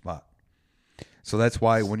same spot. So that's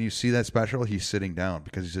why when you see that special, he's sitting down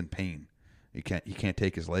because he's in pain. He can't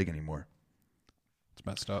take his leg anymore. It's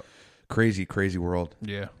messed up. Crazy world.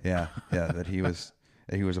 Yeah. That he was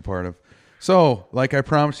a part of. So, like I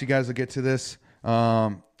promised you guys, will get to this.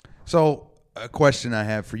 So a question I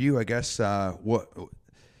have for you, I guess,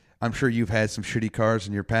 I'm sure you've had some shitty cars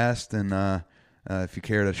in your past, and if you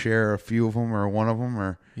care to share a few of them or one of them,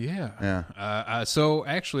 or so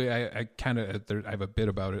actually, I kind of I have a bit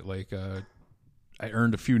about it. Like, I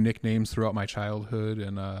earned a few nicknames throughout my childhood,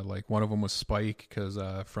 and like one of them was Spike because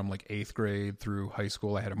from like 8th grade through high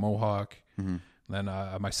school, I had a mohawk. Mm-hmm. Then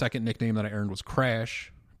my second nickname that I earned was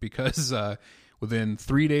Crash because within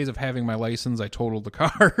 3 days of having my license, I totaled the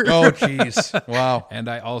car. Oh, jeez. Wow. And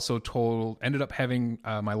I also ended up having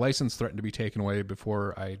my license threatened to be taken away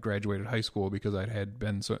before I graduated high school because I had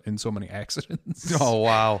been in so many accidents. Oh,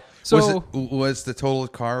 wow. So was the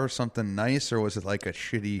totaled car something nice, or was it like a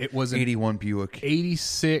shitty it was 81 Buick?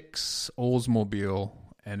 86 Oldsmobile.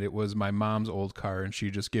 And it was my mom's old car, and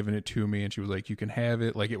she just given it to me, and she was like, you can have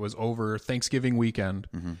it. Like, it was over Thanksgiving weekend,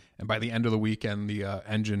 and by the end of the weekend, the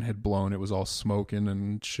engine had blown. It was all smoking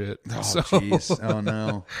and shit. Oh, jeez. Oh,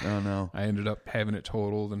 no. I ended up having it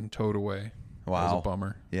totaled and towed away. Wow. It was a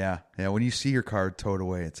bummer. Yeah. When you see your car towed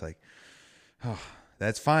away, it's like, oh,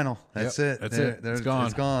 that's final. That's it. That's it. It's gone.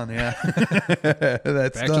 It's gone, yeah.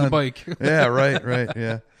 That's back done. to the bike. Yeah, right,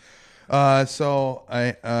 yeah. So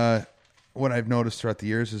what I've noticed throughout the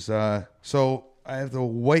years is, so I have the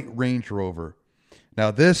white Range Rover. Now,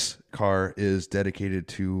 this car is dedicated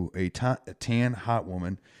to a tan hot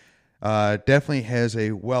woman. Definitely has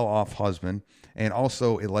a well-off husband and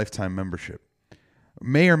also a lifetime membership.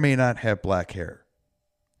 May or may not have black hair.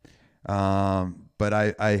 But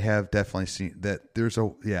I have definitely seen that there's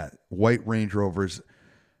white Range Rovers.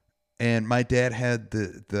 And my dad had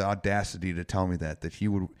the audacity to tell me that he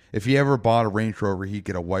would, if he ever bought a Range Rover, he'd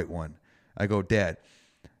get a white one. I go, Dad,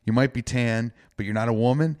 you might be tan, but you're not a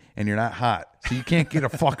woman and you're not hot. So you can't get a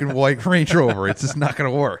fucking white Range Rover. It's just not going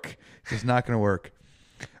to work. It's just not going to work.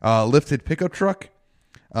 Lifted pickup truck.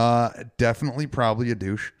 Definitely probably a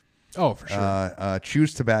douche. Oh, for sure.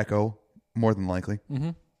 Chews tobacco, more than likely.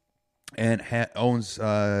 Mm-hmm. And owns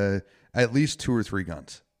at least 2 or 3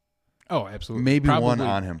 guns. Oh, absolutely. Maybe probably one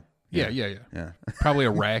on him. Yeah. Probably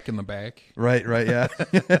a rack in the back. Right, yeah.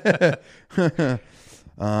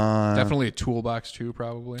 Definitely a toolbox too,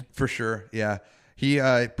 probably. For sure, yeah. He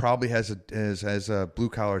probably has a blue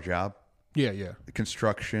collar job. Yeah.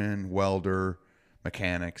 Construction, welder,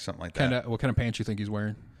 mechanic, something like that. What kind of pants you think he's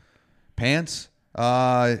wearing? Pants?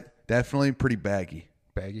 Definitely pretty baggy.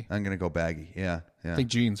 Baggy? I'm gonna go baggy. Yeah. I think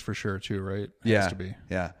jeans for sure too, right? Has to be.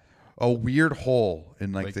 Yeah. A weird hole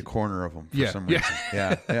in like the corner of them for some reason.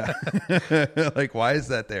 Yeah. Like, why is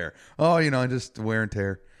that there? Oh, just wear and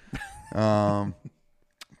tear.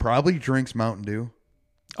 Probably drinks Mountain Dew.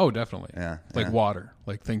 Oh, definitely. Yeah. Like water.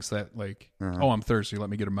 Like thinks that like, oh, I'm thirsty. Let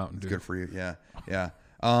me get a Mountain Dew. It's good for you. Yeah.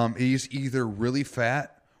 He's either really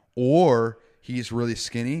fat or he's really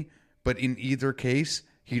skinny, but in either case,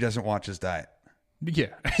 he doesn't watch his diet. Yeah.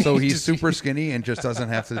 So he's super skinny and just doesn't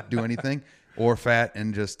have to do anything, or fat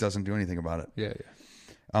and just doesn't do anything about it.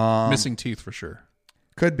 Yeah. Missing teeth for sure.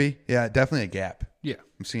 Could be. Yeah, definitely a gap. Yeah.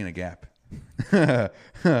 I'm seeing a gap.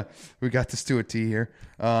 We got this to a T here.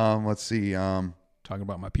 Let's see. Talking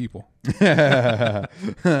about my people. Yeah,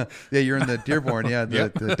 you're in the Dearborn. Yeah,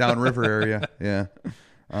 the downriver area. Yeah.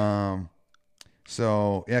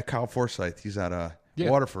 So yeah, Kyle Forsyth. He's at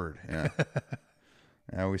Waterford. Yeah.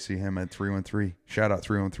 Yeah, we see him at 313. Shout out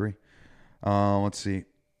 313. Let's see.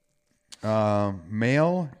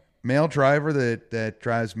 Male driver that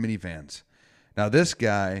drives minivans. Now this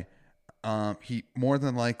guy, he more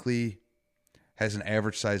than likely has an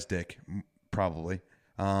average sized dick, probably.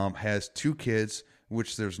 Has 2 kids,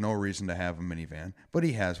 which there's no reason to have a minivan, but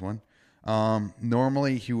he has one.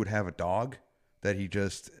 Normally he would have a dog that he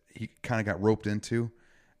kind of got roped into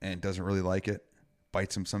and doesn't really like it.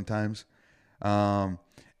 Bites him sometimes. And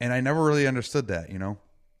I never really understood that, you know.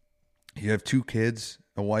 You have 2 kids,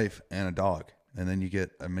 a wife, and a dog, and then you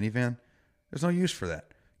get a minivan. There's no use for that.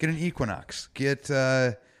 Get an Equinox. Get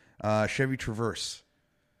Chevy Traverse.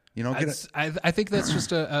 You know, I think that's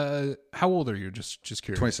just how old are you? Just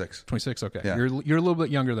curious. 26. 26. Okay, yeah. You're a little bit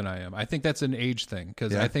younger than I am. I think that's an age thing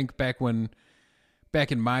because I think back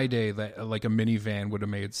in my day, that like a minivan would have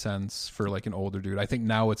made sense for like an older dude. I think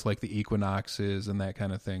now it's like the Equinoxes and that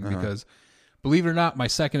kind of thing because. Believe it or not, my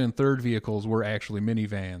second and third vehicles were actually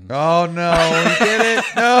minivans. Oh, no. He did it.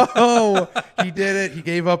 No. He did it. He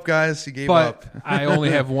gave up, guys. He gave up. I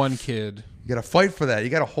only have 1 kid. You got to fight for that.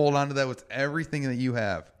 You got to hold on to that with everything that you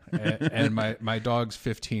have. And my dog's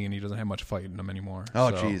 15. He doesn't have much fight in him anymore.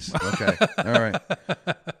 Oh, jeez. Okay. All right.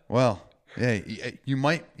 Well, yeah, you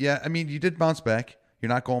might. Yeah, I mean, you did bounce back. You're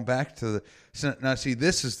not going back to the. Now, see,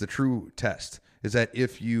 this is the true test, is that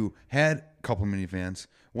if you had a couple minivans,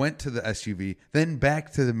 went to the SUV, then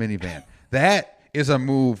back to the minivan. That is a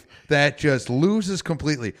move that just loses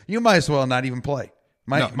completely. You might as well not even play.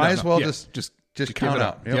 Might as well just count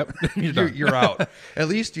out. Yep. You're out. At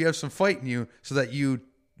least you have some fight in you so that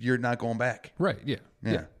you're not going back. Right.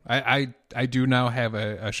 Yeah. I do now have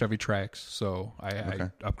a Chevy Trax, so I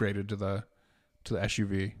upgraded to the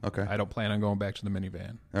SUV. Okay. I don't plan on going back to the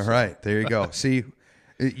minivan. All right. There you go. See,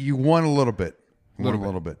 you won a little bit. A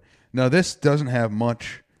little bit. Now, this doesn't have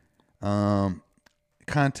much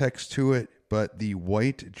context to it, but the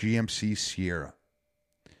white GMC Sierra.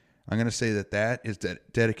 I'm going to say that is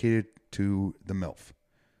dedicated to the MILF.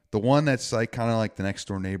 The one that's like kind of like the next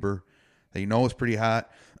door neighbor that you know is pretty hot.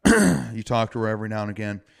 You talk to her every now and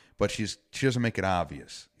again, but she doesn't make it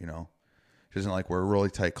obvious, you know. She doesn't like wear really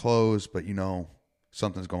tight clothes, but you know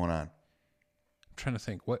something's going on. I'm trying to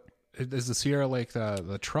think. What is the Sierra like?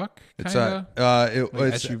 The truck? It's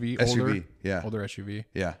it's SUV. Older, Yeah, older SUV.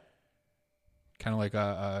 Yeah, kind of like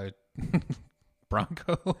a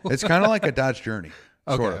Bronco. It's kind of like a Dodge Journey.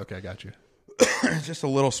 Okay, I got you. It's just a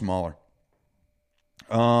little smaller.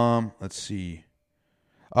 Let's see.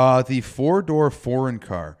 The 4-door foreign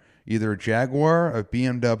car, either a Jaguar, a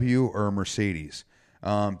BMW, or a Mercedes.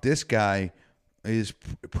 This guy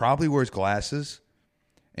probably wears glasses,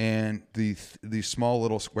 and the small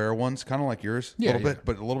little square ones, kind of like yours, a little bit,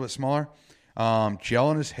 but a little bit smaller.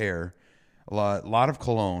 Gel in his hair, a lot of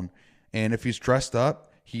cologne, and if he's dressed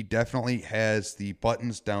up, he definitely has the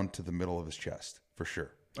buttons down to the middle of his chest for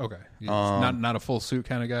sure. Okay, not a full suit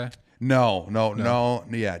kind of guy. No.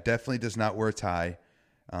 Yeah, definitely does not wear a tie.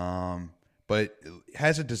 But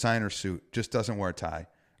has a designer suit, just doesn't wear a tie.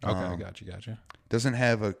 Okay, gotcha. Doesn't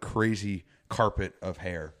have a crazy carpet of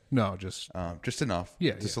hair. No, just enough.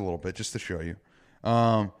 Yeah, just a little bit, just to show you.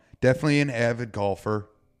 Definitely an avid golfer.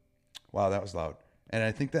 Wow, that was loud. And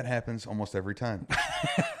I think that happens almost every time.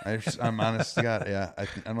 I'm honest to God. Yeah, I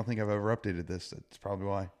don't think I've ever updated this. That's probably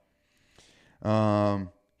why.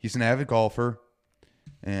 He's an avid golfer,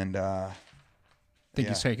 and I think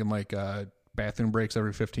he's taking like bathroom breaks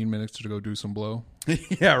every 15 minutes to go do some blow.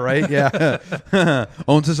 Yeah, right. Yeah,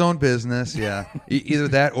 owns his own business. Yeah, either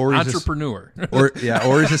that or he's entrepreneur, or he's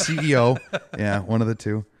a CEO. Yeah, one of the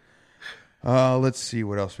two. Let's see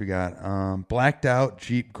what else we got. Blacked out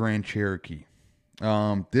Jeep Grand Cherokee.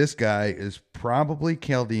 This guy is probably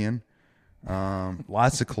Chaldean.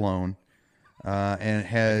 Lots of cologne, and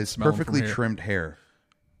has perfectly trimmed hair.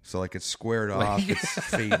 So like it's squared off, it's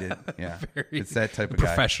faded. Yeah, it's that type of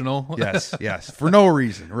professional. Guy. Yes, for no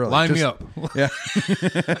reason, really. Line me up. Yeah,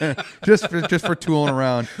 just for tooling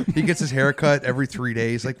around. He gets his hair cut every 3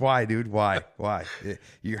 days. Like, why, dude? Why?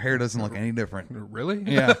 Your hair doesn't look any different. Really?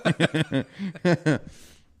 Yeah.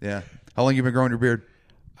 Yeah. How long you been growing your beard?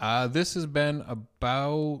 This has been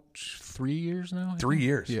about 3 years now. 3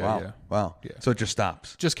 years. Yeah, Wow. Yeah. So it just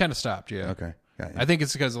stops. Just kind of stopped. Yeah. Okay. Got you. I think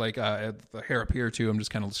it's because like the hair up here too. I'm just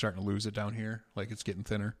kind of starting to lose it down here. Like it's getting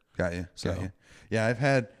thinner. Got you. So- Got you. Yeah, I've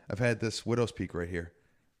had this widow's peak right here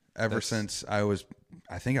ever since I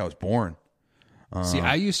think I was born. See,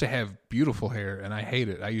 I used to have beautiful hair, and I hate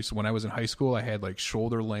it. When I was in high school, I had like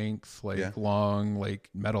shoulder length, like long, like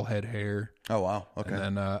metalhead hair. Oh wow. Okay.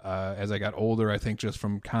 And then as I got older, I think just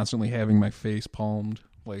from constantly having my face palmed,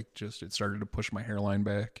 like just it started to push my hairline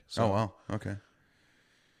back. So, oh wow. Okay.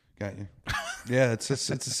 Got you. Yeah, it's a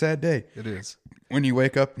sad day. It is. When you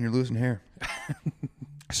wake up and you're losing hair.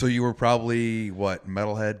 So you were probably what,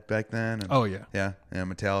 metalhead back then? And, Oh yeah. Yeah,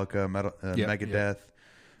 Metallica, Megadeth,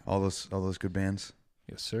 all those good bands.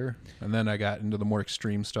 Yes, sir. And then I got into the more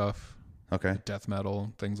extreme stuff. Okay. Death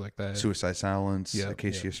metal, things like that. Suicide Silence,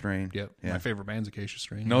 Acacia Strain. Yep. Yeah. My favorite band's Acacia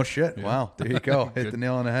Strain. No shit. Yeah. Wow. There you go. Hit the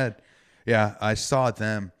nail on the head. Yeah, I saw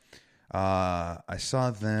them.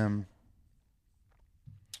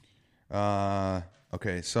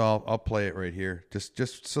 Okay, so I'll play it right here,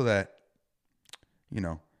 just so that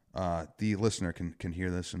the listener can hear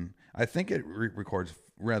this, and I think it records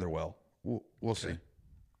rather well. We'll see.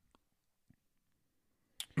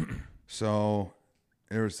 So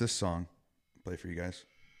there was this song. Play for you guys.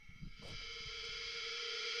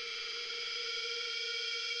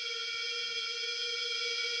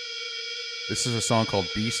 This is a song called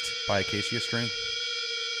Beast by Acacia Strain.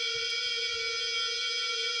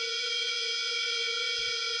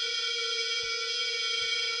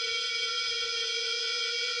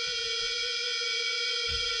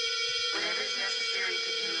 Whatever's necessary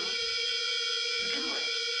to do, do it.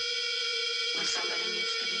 When somebody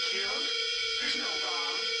needs to be killed, there's no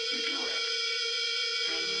wrong. You do it.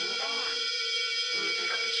 Then you move on. Then you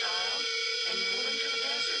pick up a child, and you move into the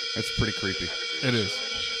desert. That's pretty creepy. It is.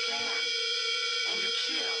 As you can. And you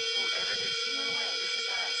kill whoever gets in your way. This is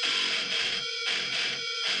us.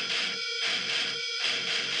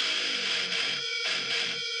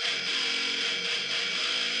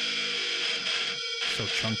 So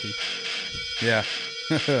chunky. Yeah.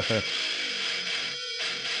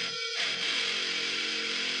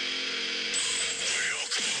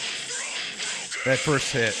 That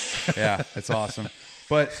first hit. Yeah, that's awesome.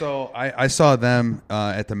 But so I saw them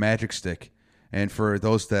at the Magic Stick. And for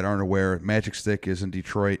those that aren't aware, Magic Stick is in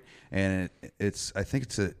Detroit, and I think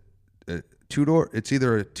it's a two-door. It's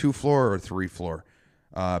either a 2-floor or 3-floor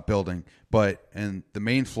building. But in the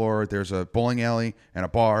main floor, there's a bowling alley and a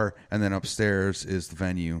bar, and then upstairs is the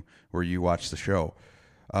venue where you watch the show.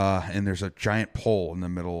 And there's a giant pole in the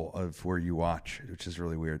middle of where you watch, which is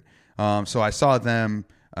really weird. So I saw them.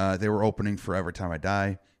 They were opening for Every Time I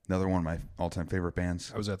Die, another one of my all-time favorite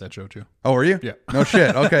bands. I was at that show too. Oh, were you? Yeah. No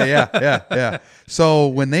shit. Okay, yeah. So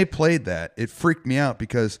when they played that, it freaked me out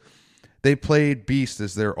because they played Beast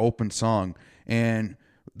as their open song, and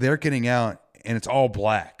they're getting out, and it's all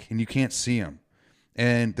black, and you can't see them.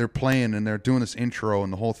 And they're playing, and they're doing this intro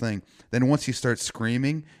and the whole thing. Then once he starts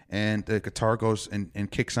screaming, and the guitar goes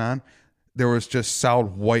and kicks on, there was just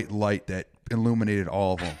solid white light that illuminated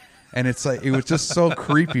all of them. And it's like, it was just so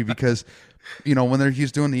creepy because, when they're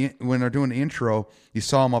doing the intro, you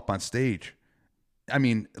saw them up on stage. I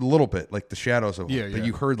mean, a little bit, like the shadows of them. But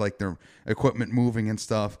you heard like their equipment moving and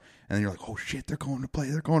stuff. And then you're like, oh shit, they're going to play.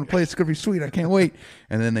 It's going to be sweet. I can't wait.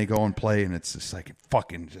 And then they go and play, and it's just like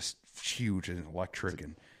fucking just huge and electric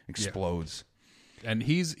and explodes. And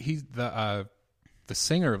he's the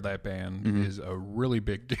singer of that band is a really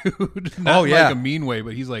big dude. Not like a mean way,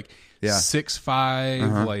 but he's like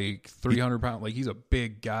 6'5", like 300 pounds. Like he's a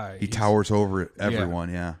big guy. He towers over everyone.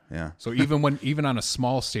 Yeah. So even on a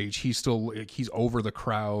small stage, he's still he's over the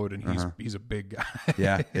crowd, and he's a big guy.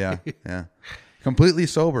 Yeah. Completely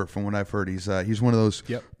sober, from what I've heard. He's one of those.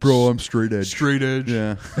 Yep. Bro, I'm straight edge. Straight edge.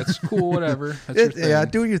 Yeah, that's cool. Whatever. That's your thing. Yeah,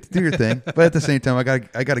 do your thing. But at the same time, I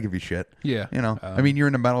gotta give you shit. Yeah. I mean, you're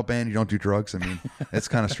in a metal band. You don't do drugs. I mean, it's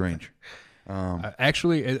kind of strange.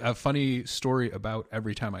 Actually, a funny story about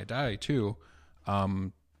Every Time I Die too.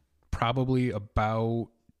 Probably about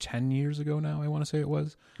 10 years ago now, I want to say it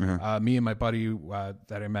was. Me and my buddy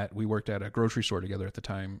that I met, we worked at a grocery store together at the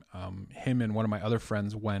time. Him and one of my other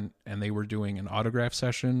friends went, and they were doing an autograph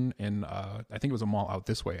session in, I think it was a mall out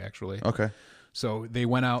this way, actually. Okay. So they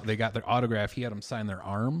went out, they got their autograph. He had them sign their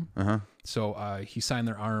arm. So he signed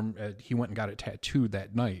their arm. He went and got it tattooed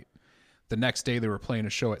that night. The next day, they were playing a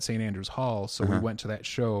show at St. Andrews Hall. So we went to that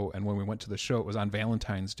show, and when we went to the show, it was on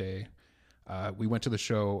Valentine's Day. We went to the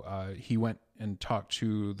show. He went and talked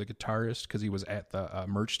to the guitarist because he was at the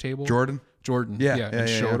merch table. Jordan, and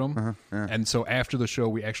showed him. And so after the show,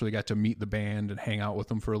 we actually got to meet the band and hang out with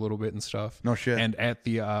them for a little bit and stuff. No shit. And at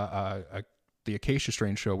the Acacia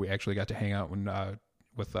Strain show, we actually got to hang out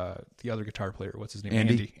with the other guitar player. What's his name?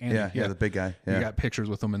 Andy. Andy. Yeah, the big guy. Yeah. We got pictures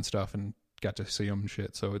with him and stuff, and got to see him and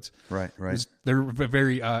shit. So it's Right. they're a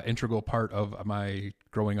very integral part of my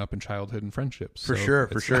growing up in childhood and friendships. For sure.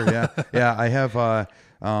 Yeah. Yeah. I have,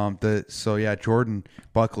 Jordan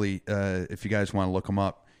Buckley, if you guys want to look him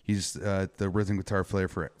up, he's, the rhythm guitar player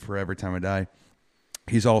for Every Time I Die.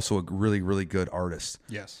 He's also a really, really good artist.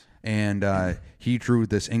 Yes. And, he drew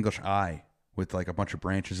this English eye with like a bunch of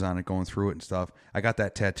branches on it going through it and stuff. I got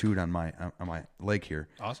that tattooed on my leg here.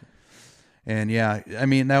 Awesome. And yeah, I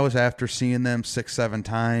mean, that was after seeing them 6-7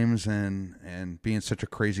 times and being such a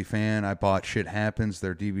crazy fan. I bought Shit Happens,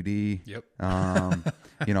 their DVD. Yep.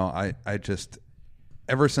 I just,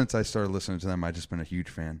 ever since I started listening to them, I've just been a huge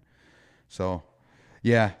fan. So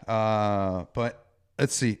yeah. But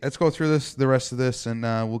let's see, let's go through the rest of this, and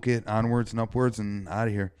we'll get onwards and upwards and out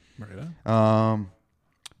of here. Right on.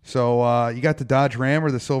 So you got the Dodge Ram or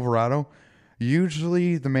the Silverado.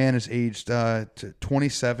 Usually the man is aged to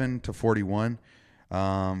 27 to 41.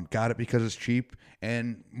 Got it because it's cheap,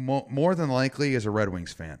 and more than likely is a Red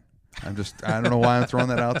Wings fan. I don't know why I'm throwing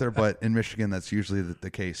that out there, but in Michigan, that's usually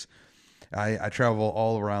the case. I travel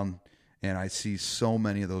all around, and I see so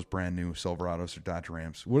many of those brand new Silverados or Dodge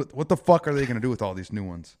Rams. What the fuck are they going to do with all these new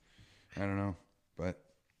ones? I don't know, but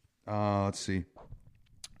let's see.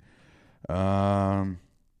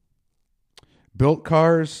 Built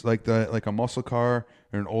cars like a muscle car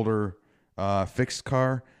or an older fixed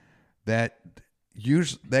car, that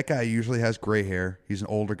guy usually has gray hair. He's an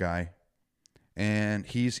older guy, and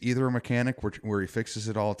he's either a mechanic where he fixes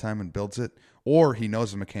it all the time and builds it, or he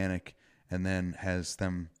knows a mechanic and then has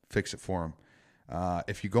them fix it for him.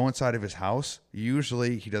 If you go inside of his house,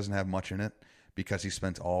 usually he doesn't have much in it because he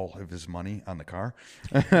spent all of his money on the car.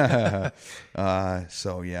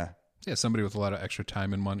 So yeah. Yeah, somebody with a lot of extra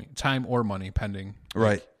time or money pending.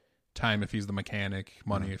 Right. Like, time if he's the mechanic,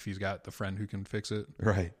 money if he's got the friend who can fix it.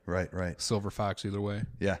 Right. Silver fox either way.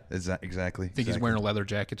 Yeah, exactly. Think he's wearing a leather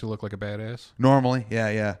jacket to look like a badass? Normally,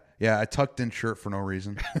 yeah. A tucked in shirt for no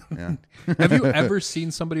reason. Yeah. Have you ever seen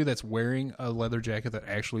somebody that's wearing a leather jacket that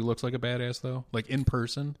actually looks like a badass though? Like in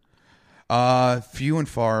person? Few and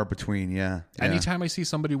far between, yeah. Anytime I see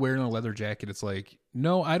somebody wearing a leather jacket, it's like,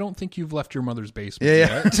 no, I don't think you've left your mother's basement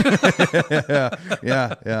yet.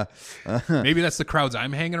 Yeah. Maybe that's the crowds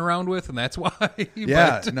I'm hanging around with, and that's why.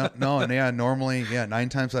 Yeah, normally, 9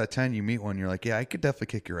 times out of 10, you meet one, you're like, yeah, I could definitely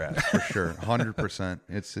kick your ass for sure, 100%.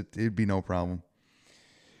 It'd be no problem.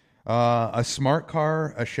 A smart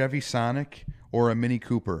car, a Chevy Sonic, or a Mini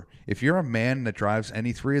Cooper. If you're a man that drives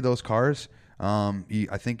any 3 of those cars,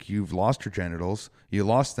 I think you've lost your genitals. You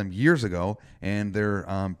lost them years ago, and they're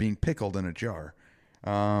being pickled in a jar.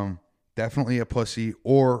 Definitely a pussy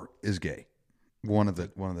or is gay. One of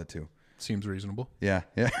the two. Seems reasonable. Yeah.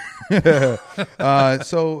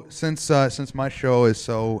 So since my show is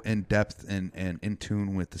so in depth and in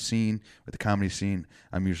tune with the scene, with the comedy scene,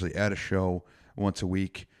 I'm usually at a show once a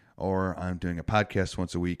week, or I'm doing a podcast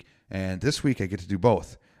once a week. And this week I get to do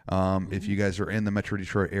both. If you guys are in the Metro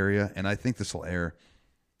Detroit area, and I think this will air.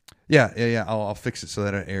 Yeah. I'll fix it so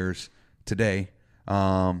that it airs today.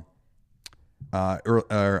 Later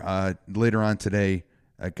on today,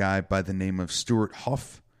 a guy by the name of Stuart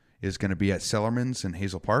Huff is going to be at Sellerman's in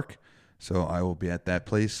Hazel Park. So I will be at that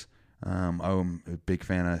place. I'm a big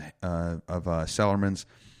fan of Sellerman's.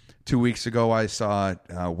 2 weeks ago, I saw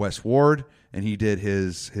Wes Ward, and he did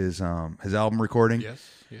his album recording. Yes.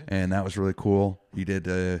 Yeah. And that was really cool. He did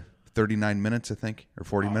 39 minutes, I think, or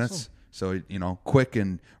 40 minutes. So, quick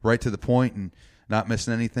and right to the point and not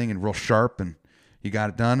missing anything and real sharp. And he got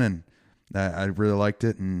it done, and I really liked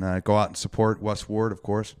it. And go out and support Wes Ward, of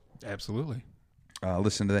course. Absolutely.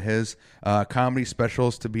 Listen to his comedy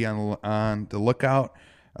specials to be on the lookout.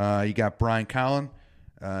 You got Brian Collin.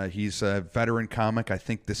 He's a veteran comic. I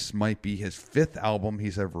think this might be his 5th album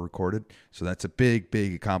he's ever recorded. So that's a big,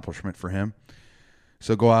 big accomplishment for him.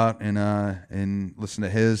 So go out and listen to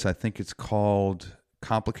his. I think it's called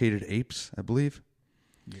Complicated Apes, I believe.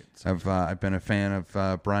 Yeah, I've been a fan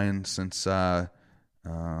of Brian since the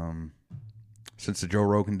Joe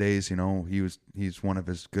Rogan days. He's one of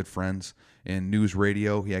his good friends. In news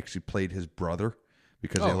radio, he actually played his brother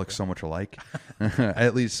because they look so much alike.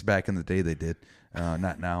 At least back in the day, they did.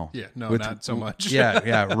 Not now. Yeah, not so much.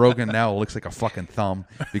 Yeah. Rogan now looks like a fucking thumb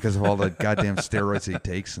because of all the goddamn steroids he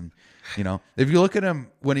takes. And, if you look at him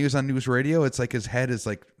when he was on news radio, it's like his head is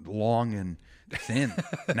like long and thin.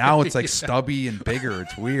 Now it's like stubby and bigger.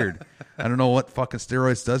 It's weird. I don't know what fucking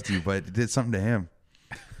steroids does to you, but it did something to him.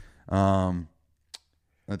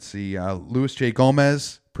 Let's see. Louis J.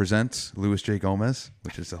 Gomez presents Louis J. Gomez,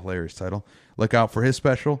 which is a hilarious title. Look out for his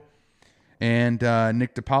special. And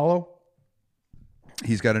Nick DiPaolo,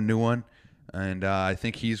 he's got a new one. And I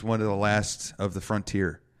think he's one of the last of the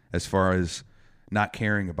frontier as far as not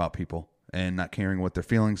caring about people and not caring what their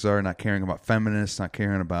feelings are, not caring about feminists, not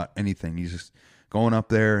caring about anything. He's just going up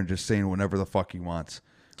there and just saying whatever the fuck he wants.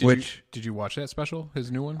 Did you watch that special?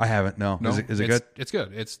 His new one? I haven't. No. Is it good? It's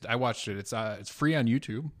good. I watched it. It's free on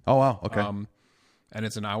YouTube. Oh wow. Okay. And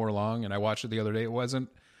it's an hour long. And I watched it the other day. It wasn't.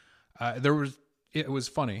 It was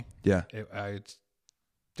funny. Yeah. It's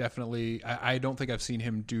definitely. I don't think I've seen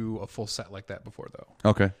him do a full set like that before though.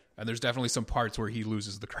 Okay. And there's definitely some parts where he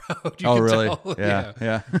loses the crowd. Oh, really? Tell.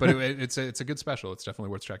 Yeah. But it's a good special. It's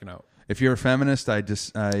definitely worth checking out. If you're a feminist, I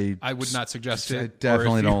would not suggest it. I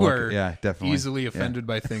definitely don't look it. Yeah, definitely. Easily offended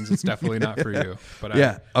by things, it's definitely not for you.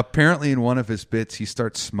 But apparently in one of his bits, he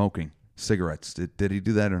starts smoking cigarettes. Did he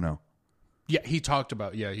do that or no? Yeah, he talked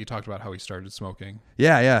about how he started smoking.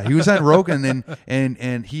 Yeah. He was at Rogan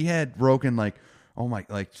and he had Rogan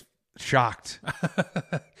shocked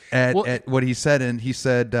at what he said, and he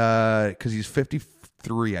said because he's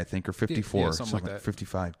 53, I think, or 54, something like that.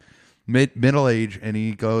 55, middle age, and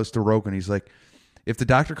he goes to Rogan. He's like, if the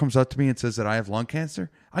doctor comes up to me and says that I have lung cancer,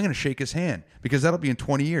 I'm going to shake his hand because that'll be in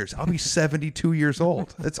 20 years. I'll be 72 years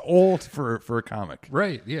old. That's old for a comic,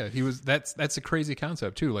 right? Yeah, he was. That's a crazy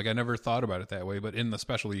concept too. Like I never thought about it that way, but in the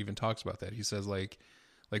special, he even talks about that. He says like,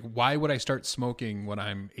 why would I start smoking when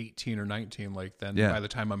I'm 18 or 19? Like, then by the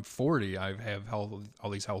time I'm 40, I have all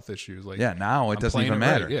these health issues. Like, now it doesn't even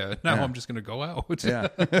matter. Right. Yeah, now I'm just going to go out. Yeah.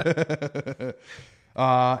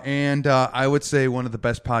 And I would say one of the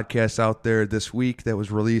best podcasts out there this week that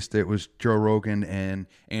was released, it was Joe Rogan and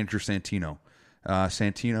Andrew Santino.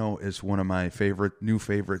 Santino is one of my new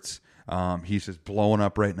favorites. He's just blowing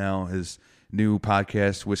up right now. His new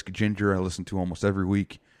podcast, Whiskey Ginger, I listen to almost every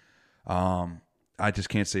week. I just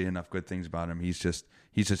can't say enough good things about him. He's just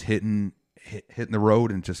hitting the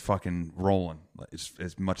road and just fucking rolling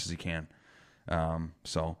as much as he can.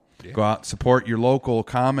 Go out, support your local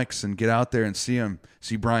comics, and get out there and see him.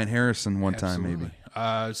 See Bryan Harrison one time, maybe.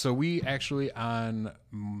 So we actually on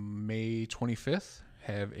May 25th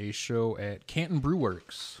have a show at Canton Brew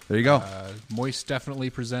Works. There you go. Moist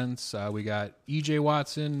definitely presents. We got EJ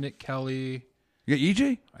Watson, Nick Kelly. You got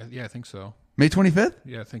EJ? I think so. May 25th?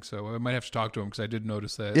 Yeah, I think so. I might have to talk to him because I did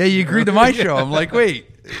notice that. Yeah, you agreed to my show. I'm like, wait,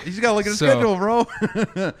 he's got to look at his schedule, bro.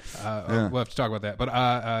 We'll have to talk about that.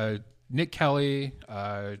 But Nick Kelly,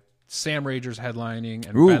 Sam Rager's headlining,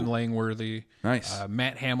 and Ben Langworthy. Nice.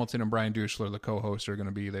 Matt Hamilton and Brian Duschler, the co-hosts, are going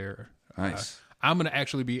to be there. Nice. I'm going to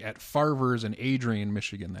actually be at Farver's in Adrian,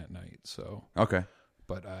 Michigan that night. So okay.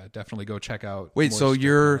 But definitely go check out. Wait, so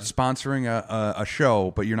you're sponsoring a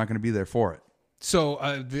show, but you're not going to be there for it?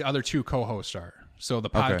 So the other two co-hosts are. So the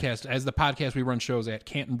podcast, as the podcast, we run shows at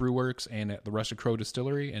Canton Brew Works and at the Rusted Crow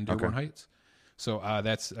Distillery in Dearborn Heights. So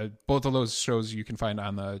that's both of those shows you can find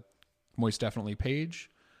on the Moist Definitely page.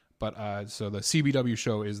 But so the CBW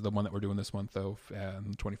show is the one that we're doing this month, though, on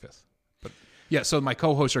the 25th. But yeah, so my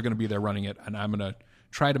co-hosts are going to be there running it, and I'm going to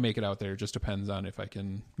try to make it out there. It just depends on if I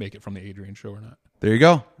can make it from the Adrian show or not. There you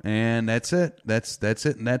go. And that's it. That's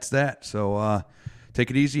it, and that's that. So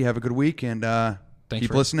take it easy. Have a good week, and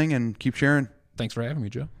keep listening and keep sharing. Thanks for having me,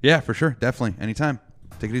 Joe. Yeah, for sure. Definitely. Anytime.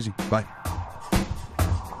 Take it easy. Bye.